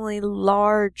amazingly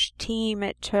large team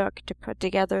it took to put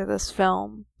together this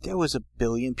film. There was 1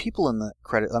 billion people in the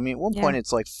credit. I mean, at one point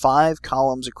it's like 5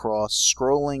 columns across,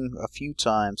 scrolling a few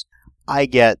times. I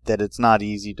get that it's not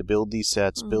easy to build these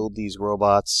sets, build these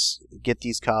robots, get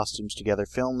these costumes together,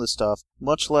 film this stuff,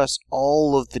 much less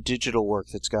all of the digital work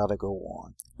that's got to go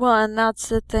on. Well, and that's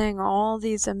the thing, all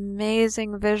these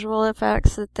amazing visual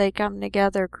effects that they come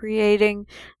together, creating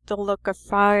the look of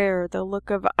fire, the look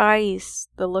of ice,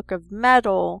 the look of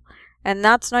metal, and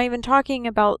that's not even talking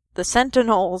about the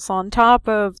Sentinels on top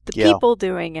of the people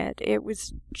doing it. It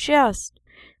was just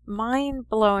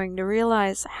mind-blowing to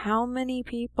realize how many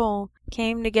people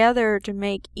came together to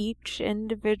make each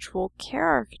individual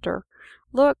character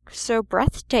look so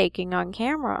breathtaking on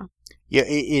camera. Yeah,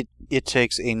 it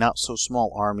takes a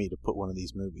not-so-small army to put one of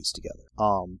these movies together.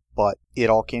 But it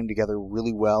all came together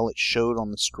really well. It showed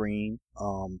on the screen.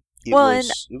 It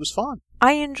was fun.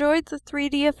 I enjoyed the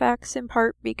 3D effects in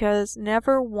part because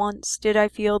never once did I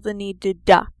feel the need to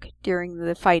duck during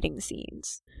the fighting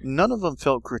scenes. None of them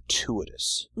felt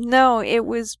gratuitous. No, it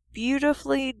was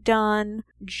beautifully done,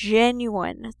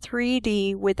 genuine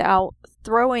 3D without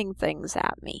throwing things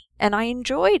at me, and I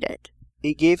enjoyed it.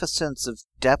 It gave a sense of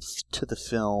depth to the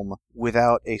film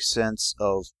without a sense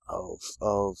of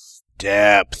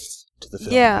depth to the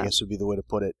film, I guess would be the way to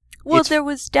put it. Well, there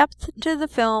was depth to the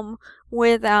film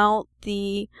without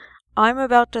the, I'm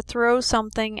about to throw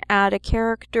something at a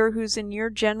character who's in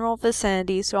your general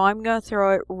vicinity, so I'm going to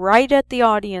throw it right at the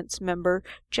audience member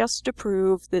just to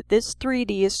prove that this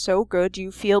 3D is so good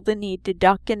you feel the need to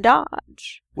duck and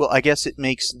dodge. Well, I guess it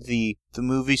makes the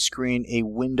movie screen a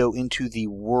window into the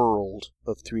world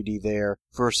of 3D there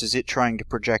versus it trying to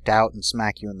project out and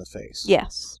smack you in the face.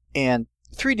 Yes. And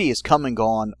 3D has come and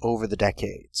gone over the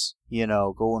decades, you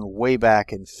know, going way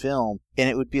back in film, and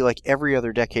it would be like every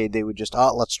other decade they would just,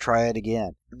 let's try it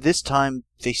again. This time,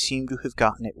 they seem to have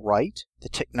gotten it right. The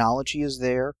technology is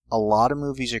there. A lot of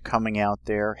movies are coming out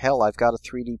there. Hell, I've got a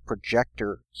 3D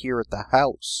projector here at the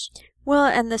house. Well,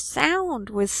 and the sound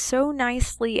was so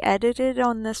nicely edited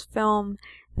on this film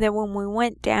that when we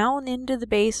went down into the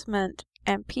basement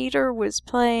and Peter was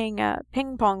playing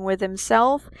ping pong with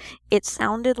himself, it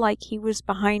sounded like he was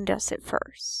behind us at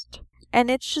first.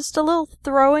 And it's just a little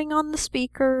throwing on the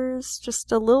speakers,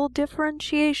 just a little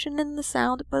differentiation in the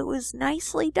sound, but it was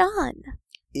nicely done.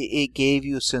 It gave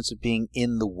you a sense of being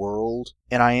in the world,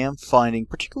 and I am finding,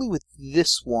 particularly with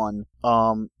this one,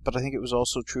 but I think it was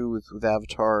also true with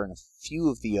Avatar and a few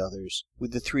of the others,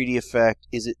 with the 3D effect,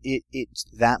 is it's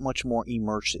that much more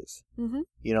immersive. Mm-hmm.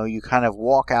 You know, you kind of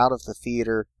walk out of the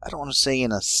theater, I don't want to say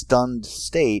in a stunned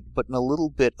state, but in a little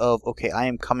bit of, okay, I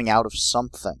am coming out of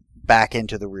something back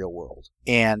into the real world.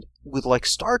 And with like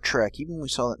Star Trek, even when we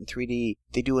saw that in 3D,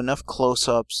 they do enough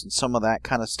close-ups and some of that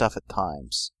kind of stuff at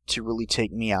times to really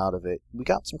take me out of it. We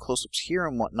got some close-ups here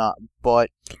and whatnot, but...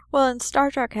 Well, and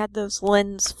Star Trek had those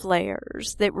lens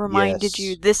flares that reminded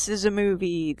you, this is a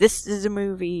movie,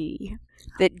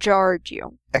 that jarred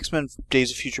you. X-Men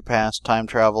Days of Future Past, time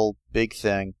travel, big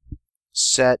thing.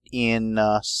 Set in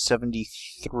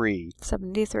 73.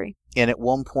 73. And at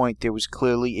one point, there was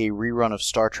clearly a rerun of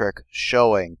Star Trek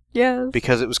showing. Yes.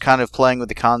 Because it was kind of playing with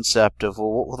the concept of,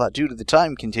 well, what will that do to the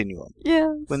time continuum?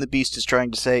 Yes. When the Beast is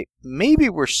trying to say, maybe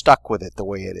we're stuck with it the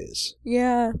way it is.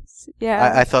 Yes.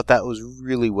 Yeah. I thought that was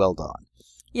really well done.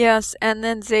 Yes, and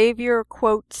then Xavier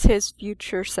quotes his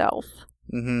future self.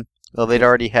 Mm-hmm. Well, they'd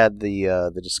already had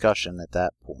the discussion at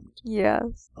that point.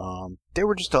 Yes. There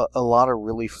were just a lot of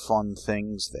really fun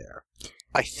things there.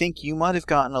 I think you might have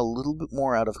gotten a little bit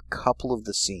more out of a couple of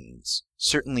the scenes.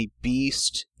 Certainly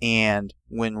Beast, and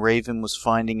when Raven was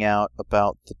finding out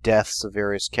about the deaths of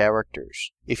various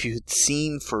characters. If you had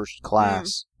seen First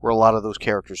Class, where a lot of those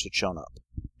characters had shown up.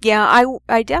 Yeah,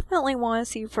 I definitely want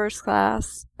to see First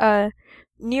Class.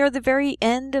 Near the very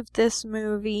end of this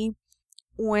movie,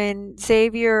 when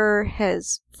Xavier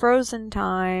has frozen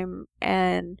time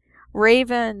and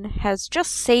Raven has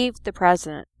just saved the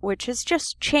president, which has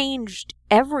just changed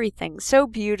everything so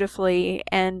beautifully.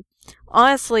 And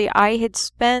honestly, I had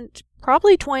spent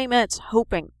probably 20 minutes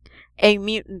hoping a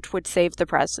mutant would save the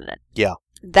president. Yeah.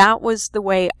 That was the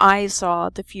way I saw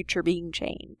the future being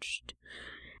changed.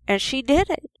 And she did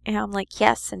it. And I'm like,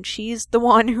 yes, and she's the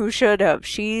one who should have.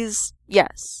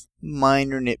 Yes.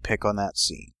 Minor nitpick on that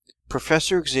scene.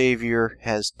 Professor Xavier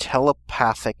has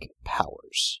telepathic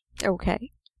powers.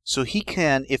 Okay. So he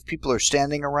can, if people are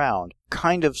standing around,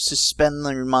 kind of suspend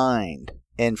their mind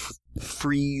and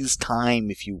freeze time,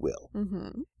 if you will.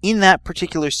 Mm-hmm. In that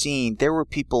particular scene, there were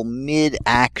people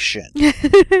mid-action.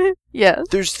 Yes.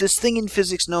 There's this thing in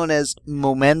physics known as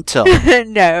momentum.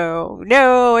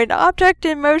 No, an object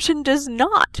in motion does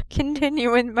not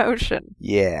continue in motion.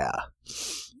 Yeah.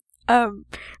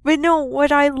 But no,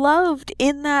 what I loved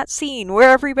in that scene where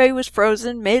everybody was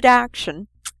frozen mid-action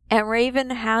and Raven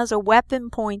has a weapon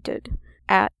pointed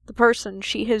at the person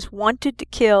she has wanted to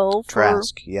kill for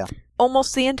Trask, yeah.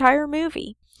 almost the entire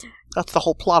movie. That's the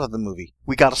whole plot of the movie.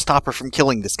 We gotta stop her from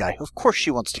killing this guy. Of course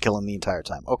she wants to kill him the entire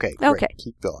time. Okay, great. Okay.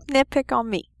 Keep going. Nitpick on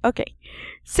me. Okay.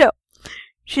 So,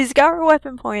 she's got her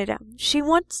weapon pointed at him. She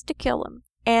wants to kill him.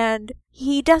 And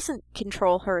he doesn't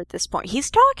control her at this point. He's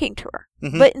talking to her.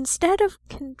 Mm-hmm. But instead of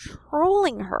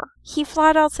controlling her, he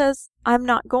flat out says, I'm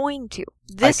not going to.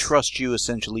 I trust you,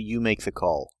 essentially. You make the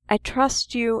call. I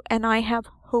trust you, and I have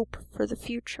hope for the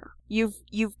future.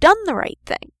 You've done the right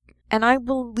thing, and I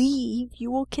believe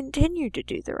you will continue to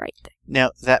do the right thing.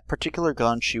 Now, that particular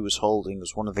gun she was holding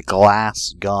was one of the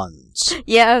glass guns.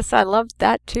 Yes, I loved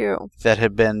that too. That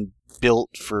had been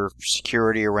built for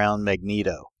security around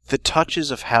Magneto. The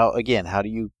touches of how do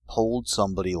you hold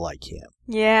somebody like him?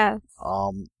 Yeah.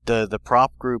 The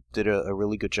prop group did a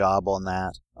really good job on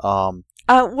that.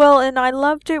 Well, and I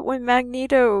loved it when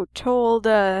Magneto told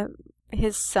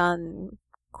his son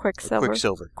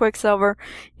Quicksilver.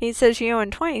 He says,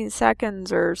 in 20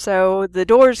 seconds or so, the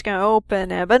door's going to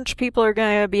open and a bunch of people are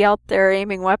going to be out there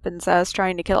aiming weapons at us,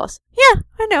 trying to kill us. Yeah,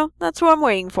 I know. That's what I'm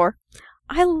waiting for.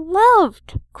 I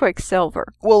loved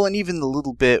Quicksilver. Well, and even the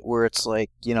little bit where it's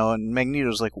like, and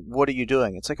Magneto's like, what are you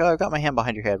doing? It's like, oh, I've got my hand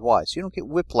behind your head. Why? So you don't get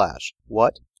whiplash.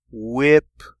 What?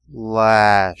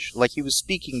 Whiplash. Like he was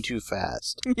speaking too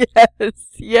fast.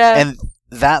 Yes. And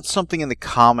that's something in the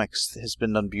comics that has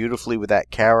been done beautifully with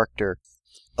that character.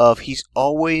 He's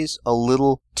always a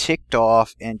little ticked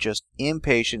off and just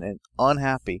impatient and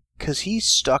unhappy because he's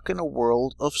stuck in a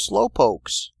world of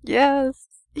slowpokes. Yes.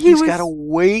 He's got to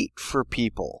wait for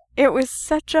people. It was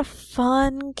such a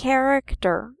fun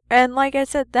character. And like I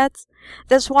said, that's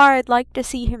why I'd like to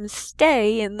see him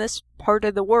stay in this part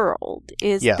of the world.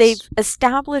 Yes. They've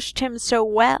established him so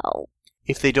well.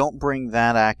 If they don't bring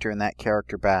that actor and that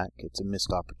character back, it's a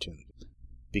missed opportunity.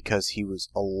 Because he was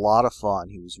a lot of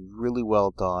fun. He was really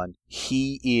well done.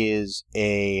 He was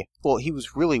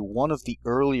really one of the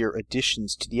earlier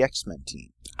additions to the X-Men team.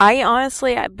 I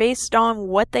honestly, based on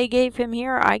what they gave him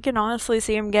here, I can honestly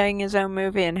see him getting his own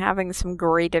movie and having some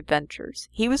great adventures.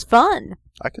 He was fun.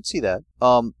 I could see that.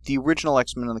 The original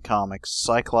X-Men in the comics,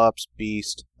 Cyclops,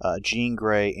 Beast, Jean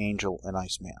Grey, Angel, and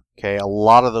Iceman. Okay, a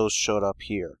lot of those showed up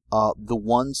here. The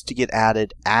ones to get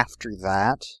added after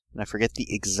that, and I forget the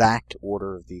exact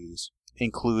order of these,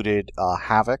 included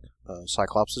Havoc,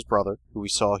 Cyclops' brother, who we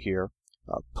saw here,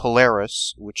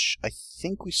 Polaris, which I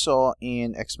think we saw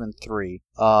in X-Men 3,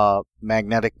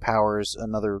 Magnetic Powers,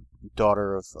 another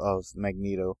daughter of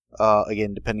Magneto.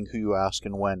 Again, depending who you ask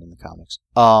and when in the comics.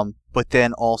 But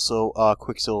then also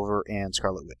Quicksilver and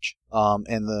Scarlet Witch.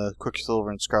 And the Quicksilver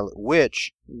and Scarlet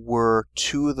Witch were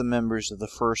two of the members of the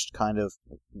first kind of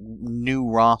new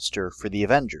roster for the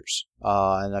Avengers.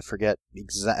 And I forget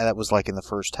that was like in the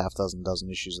first dozen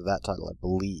issues of that title, I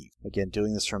believe. Again,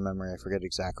 doing this from memory, I forget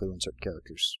exactly when certain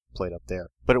characters played up there.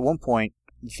 But at one point,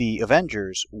 the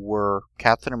Avengers were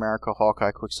Captain America, Hawkeye,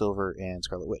 Quicksilver, and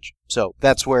Scarlet Witch. So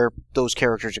that's where those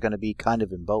characters are going to be kind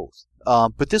of in both.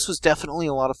 But this was definitely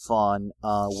a lot of fun,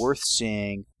 worth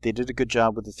seeing. They did a good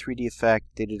job with the 3D effect.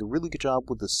 They did a really good job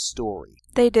with the story.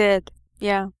 They did,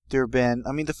 yeah. There have been,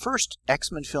 the first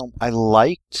X-Men film I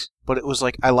liked, but it was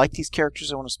like, I like these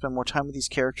characters, I want to spend more time with these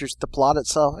characters. The plot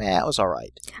itself, it was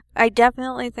alright. I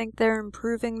definitely think they're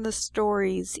improving the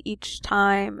stories each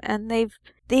time, and they've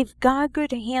got a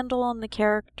good handle on the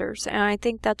characters, and I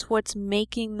think that's what's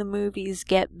making the movies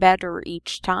get better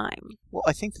each time. Well,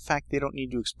 I think the fact they don't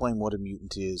need to explain what a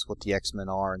mutant is, what the X-Men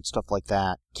are, and stuff like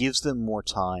that, gives them more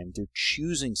time. They're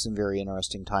choosing some very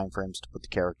interesting time frames to put the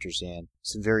characters in,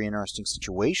 some very interesting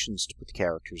situations to put the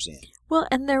characters in. Well,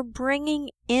 and they're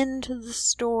bringing into the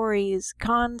stories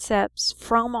concepts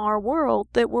from our world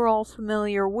that we're all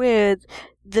familiar with,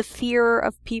 the fear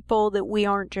of people that we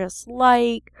aren't just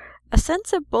like, a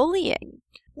sense of bullying.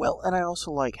 Well, and I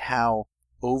also like how,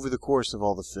 over the course of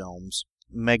all the films,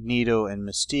 Magneto and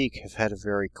Mystique have had a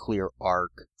very clear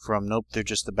arc from, nope, they're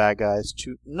just the bad guys,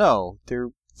 to, no, they're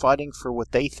fighting for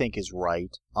what they think is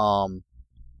right,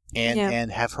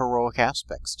 and have heroic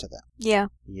aspects to them. Yeah.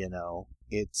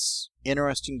 It's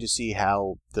interesting to see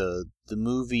how the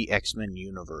movie X-Men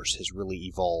universe has really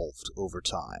evolved over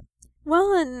time.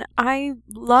 Well, and I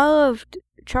loved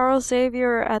Charles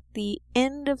Xavier at the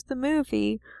end of the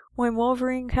movie when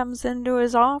Wolverine comes into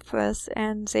his office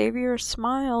and Xavier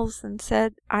smiles and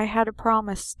said, I had a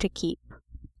promise to keep.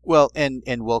 Well, and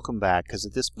welcome back, because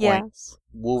at this point, yes.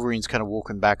 Wolverine's kind of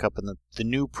woken back up in the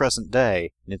new present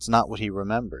day, and it's not what he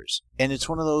remembers. And it's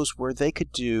one of those where they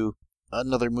could do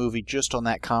another movie just on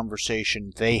that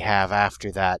conversation they have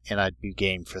after that, and I'd be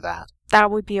game for that.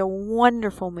 That would be a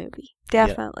wonderful movie.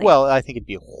 Definitely. Yeah. Well, I think it'd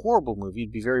be a horrible movie.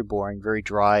 It'd be very boring, very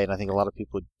dry, and I think a lot of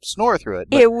people would snore through it.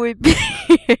 It would be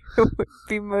it would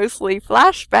be mostly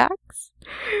flashbacks.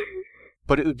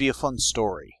 But it would be a fun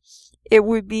story. It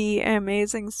would be an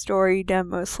amazing story done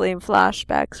mostly in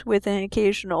flashbacks with an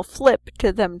occasional flip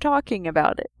to them talking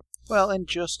about it. Well, and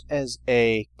just as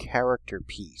a character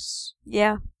piece.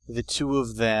 Yeah. The two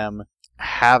of them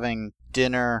having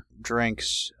dinner,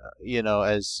 drinks,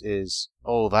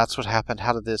 oh, that's what happened,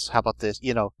 how about this,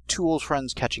 two old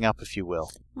friends catching up, if you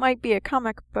will. Might be a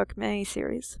comic book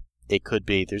miniseries. It could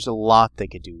be. There's a lot they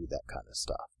could do with that kind of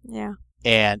stuff. Yeah.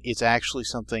 And it's actually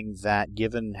something that,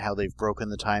 given how they've broken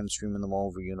the time stream in the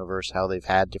Marvel Universe, how they've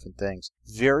had different things,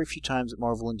 very few times at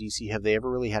Marvel and DC have they ever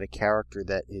really had a character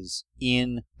that is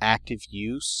in active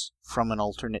use from an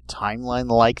alternate timeline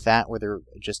like that, where they're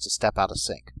just a step out of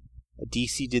sync.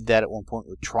 DC did that at one point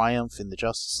with Triumph in the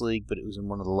Justice League, but it was in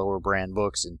one of the lower brand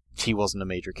books, and he wasn't a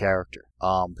major character.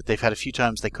 But they've had a few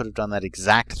times they could have done that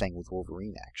exact thing with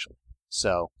Wolverine, actually.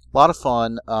 So, a lot of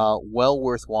fun, well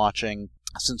worth watching.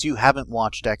 Since you haven't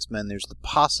watched X-Men, there's the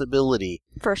possibility...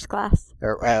 First Class.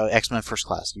 Or X-Men First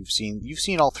Class. You've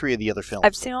seen all three of the other films.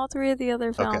 I've seen all three of the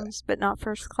other films, but not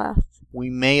First Class. We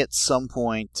may at some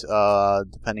point,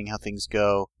 depending how things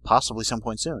go, possibly some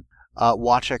point soon,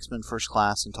 watch X-Men First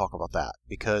Class and talk about that.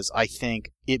 Because I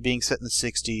think it being set in the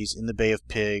 60s, in the Bay of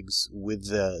Pigs, with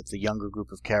the younger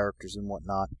group of characters and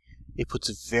whatnot, it puts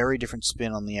a very different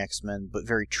spin on the X-Men, but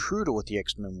very true to what the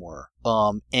X-Men were.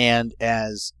 And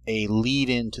as a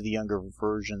lead-in to the younger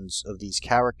versions of these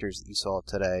characters that you saw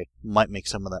today, might make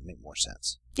some of that make more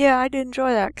sense. Yeah, I did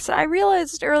enjoy that, because I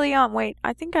realized early on, wait,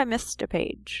 I think I missed a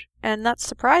page. And that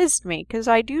surprised me, because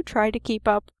I do try to keep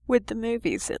up with the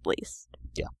movies, at least.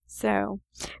 Yeah. So,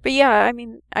 but yeah,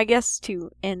 I guess to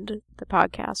end the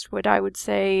podcast, what I would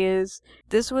say is,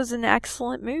 this was an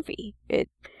excellent movie.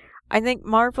 I think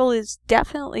Marvel is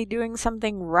definitely doing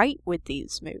something right with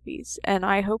these movies, and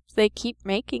I hope they keep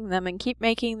making them and keep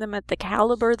making them at the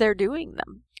caliber they're doing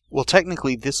them. Well,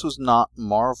 technically, this was not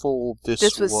Marvel.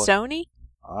 This was Sony?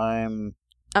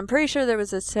 I'm pretty sure there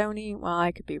was a Sony. Well,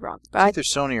 I could be wrong. But either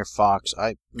Sony or Fox.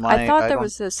 I thought there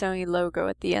was a Sony logo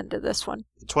at the end of this one.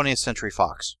 20th Century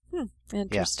Fox.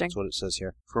 Interesting. Yeah, that's what it says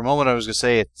here. For a moment, I was going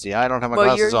to say, I don't have my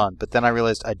glasses on, but then I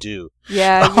realized I do.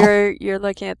 Yeah, you're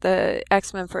looking at the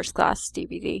X-Men First Class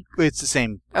DVD. It's the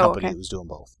same company that was doing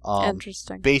both.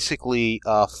 Interesting. Basically,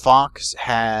 Fox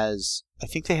has, I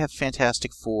think they have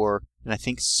Fantastic Four, and I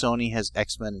think Sony has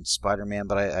X-Men and Spider-Man,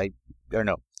 but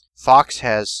Fox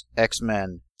has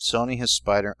X-Men. Sony has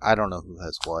Spider. I don't know who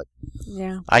has what.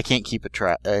 Yeah. I can't keep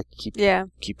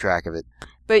keep track of it.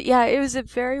 But yeah, it was a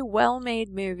very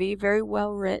well-made movie, very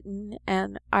well written,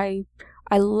 and I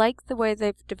like the way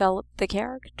they've developed the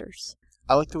characters.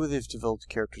 I like the way they've developed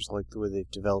the characters. I like the way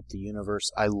they've developed the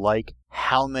universe. I like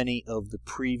how many of the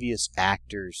previous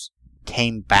actors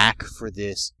came back for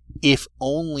this, if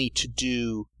only to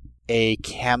do a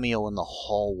cameo in the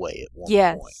hallway at one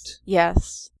point.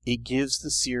 Yes. It gives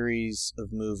the series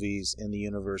of movies in the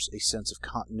universe a sense of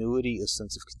continuity, a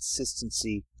sense of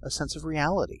consistency, a sense of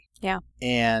reality. Yeah.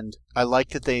 And I like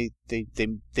that they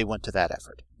went to that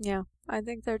effort. Yeah. I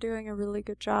think they're doing a really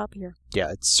good job here.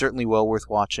 Yeah, it's certainly well worth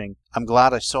watching. I'm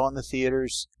glad I saw it in the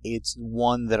theaters. It's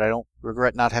one that I don't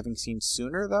regret not having seen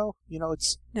sooner, though. You know,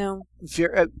 it's... No.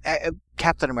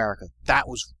 Captain America. That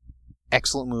was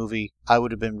excellent movie. I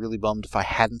would have been really bummed if I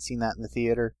hadn't seen that in the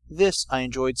theater. This I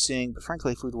enjoyed seeing, but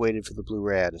frankly, if we'd waited for the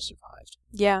Blu-ray, I'd have survived.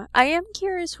 Yeah, I am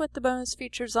curious what the bonus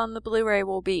features on the Blu-ray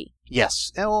will be.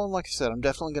 Yes, and well, like I said, I'm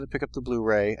definitely going to pick up the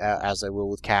Blu-ray, as I will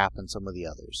with Cap and some of the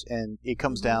others. And it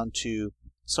comes down to,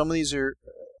 some of these I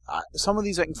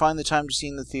can find the time to see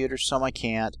in the theater, some I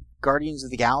can't. Guardians of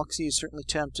the Galaxy is certainly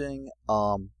tempting.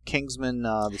 Kingsman,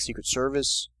 The Secret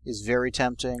Service is very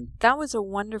tempting. That was a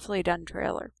wonderfully done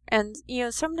trailer. And, you know,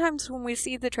 sometimes when we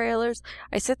see the trailers,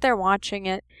 I sit there watching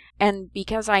it, and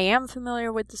because I am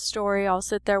familiar with the story, I'll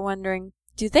sit there wondering,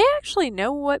 do they actually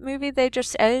know what movie they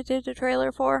just edited a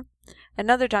trailer for?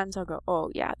 And other times I'll go, oh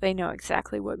yeah, they know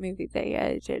exactly what movie they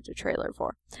edited a trailer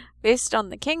for. Based on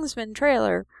the Kingsman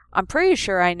trailer, I'm pretty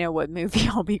sure I know what movie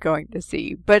I'll be going to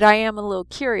see, but I am a little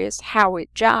curious how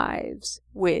it jives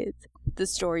with the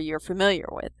story you're familiar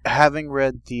with. Having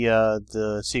read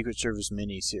the Secret Service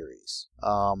miniseries,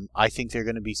 I think there are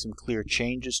going to be some clear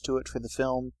changes to it for the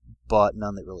film, but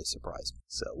none that really surprise me.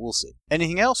 So we'll see.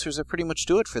 Anything else, or does that pretty much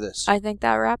do it for this? I think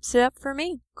that wraps it up for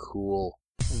me. Cool.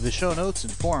 The show notes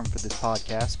and forum for this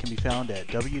podcast can be found at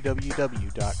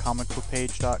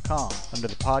www.comicbookpage.com under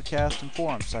the podcast and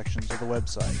forum sections of the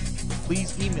website.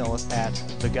 Please email us at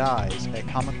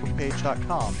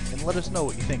theguys@comicbookpage.com and let us know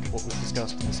what you think of what was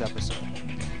discussed in this episode.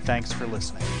 Thanks for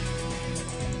listening.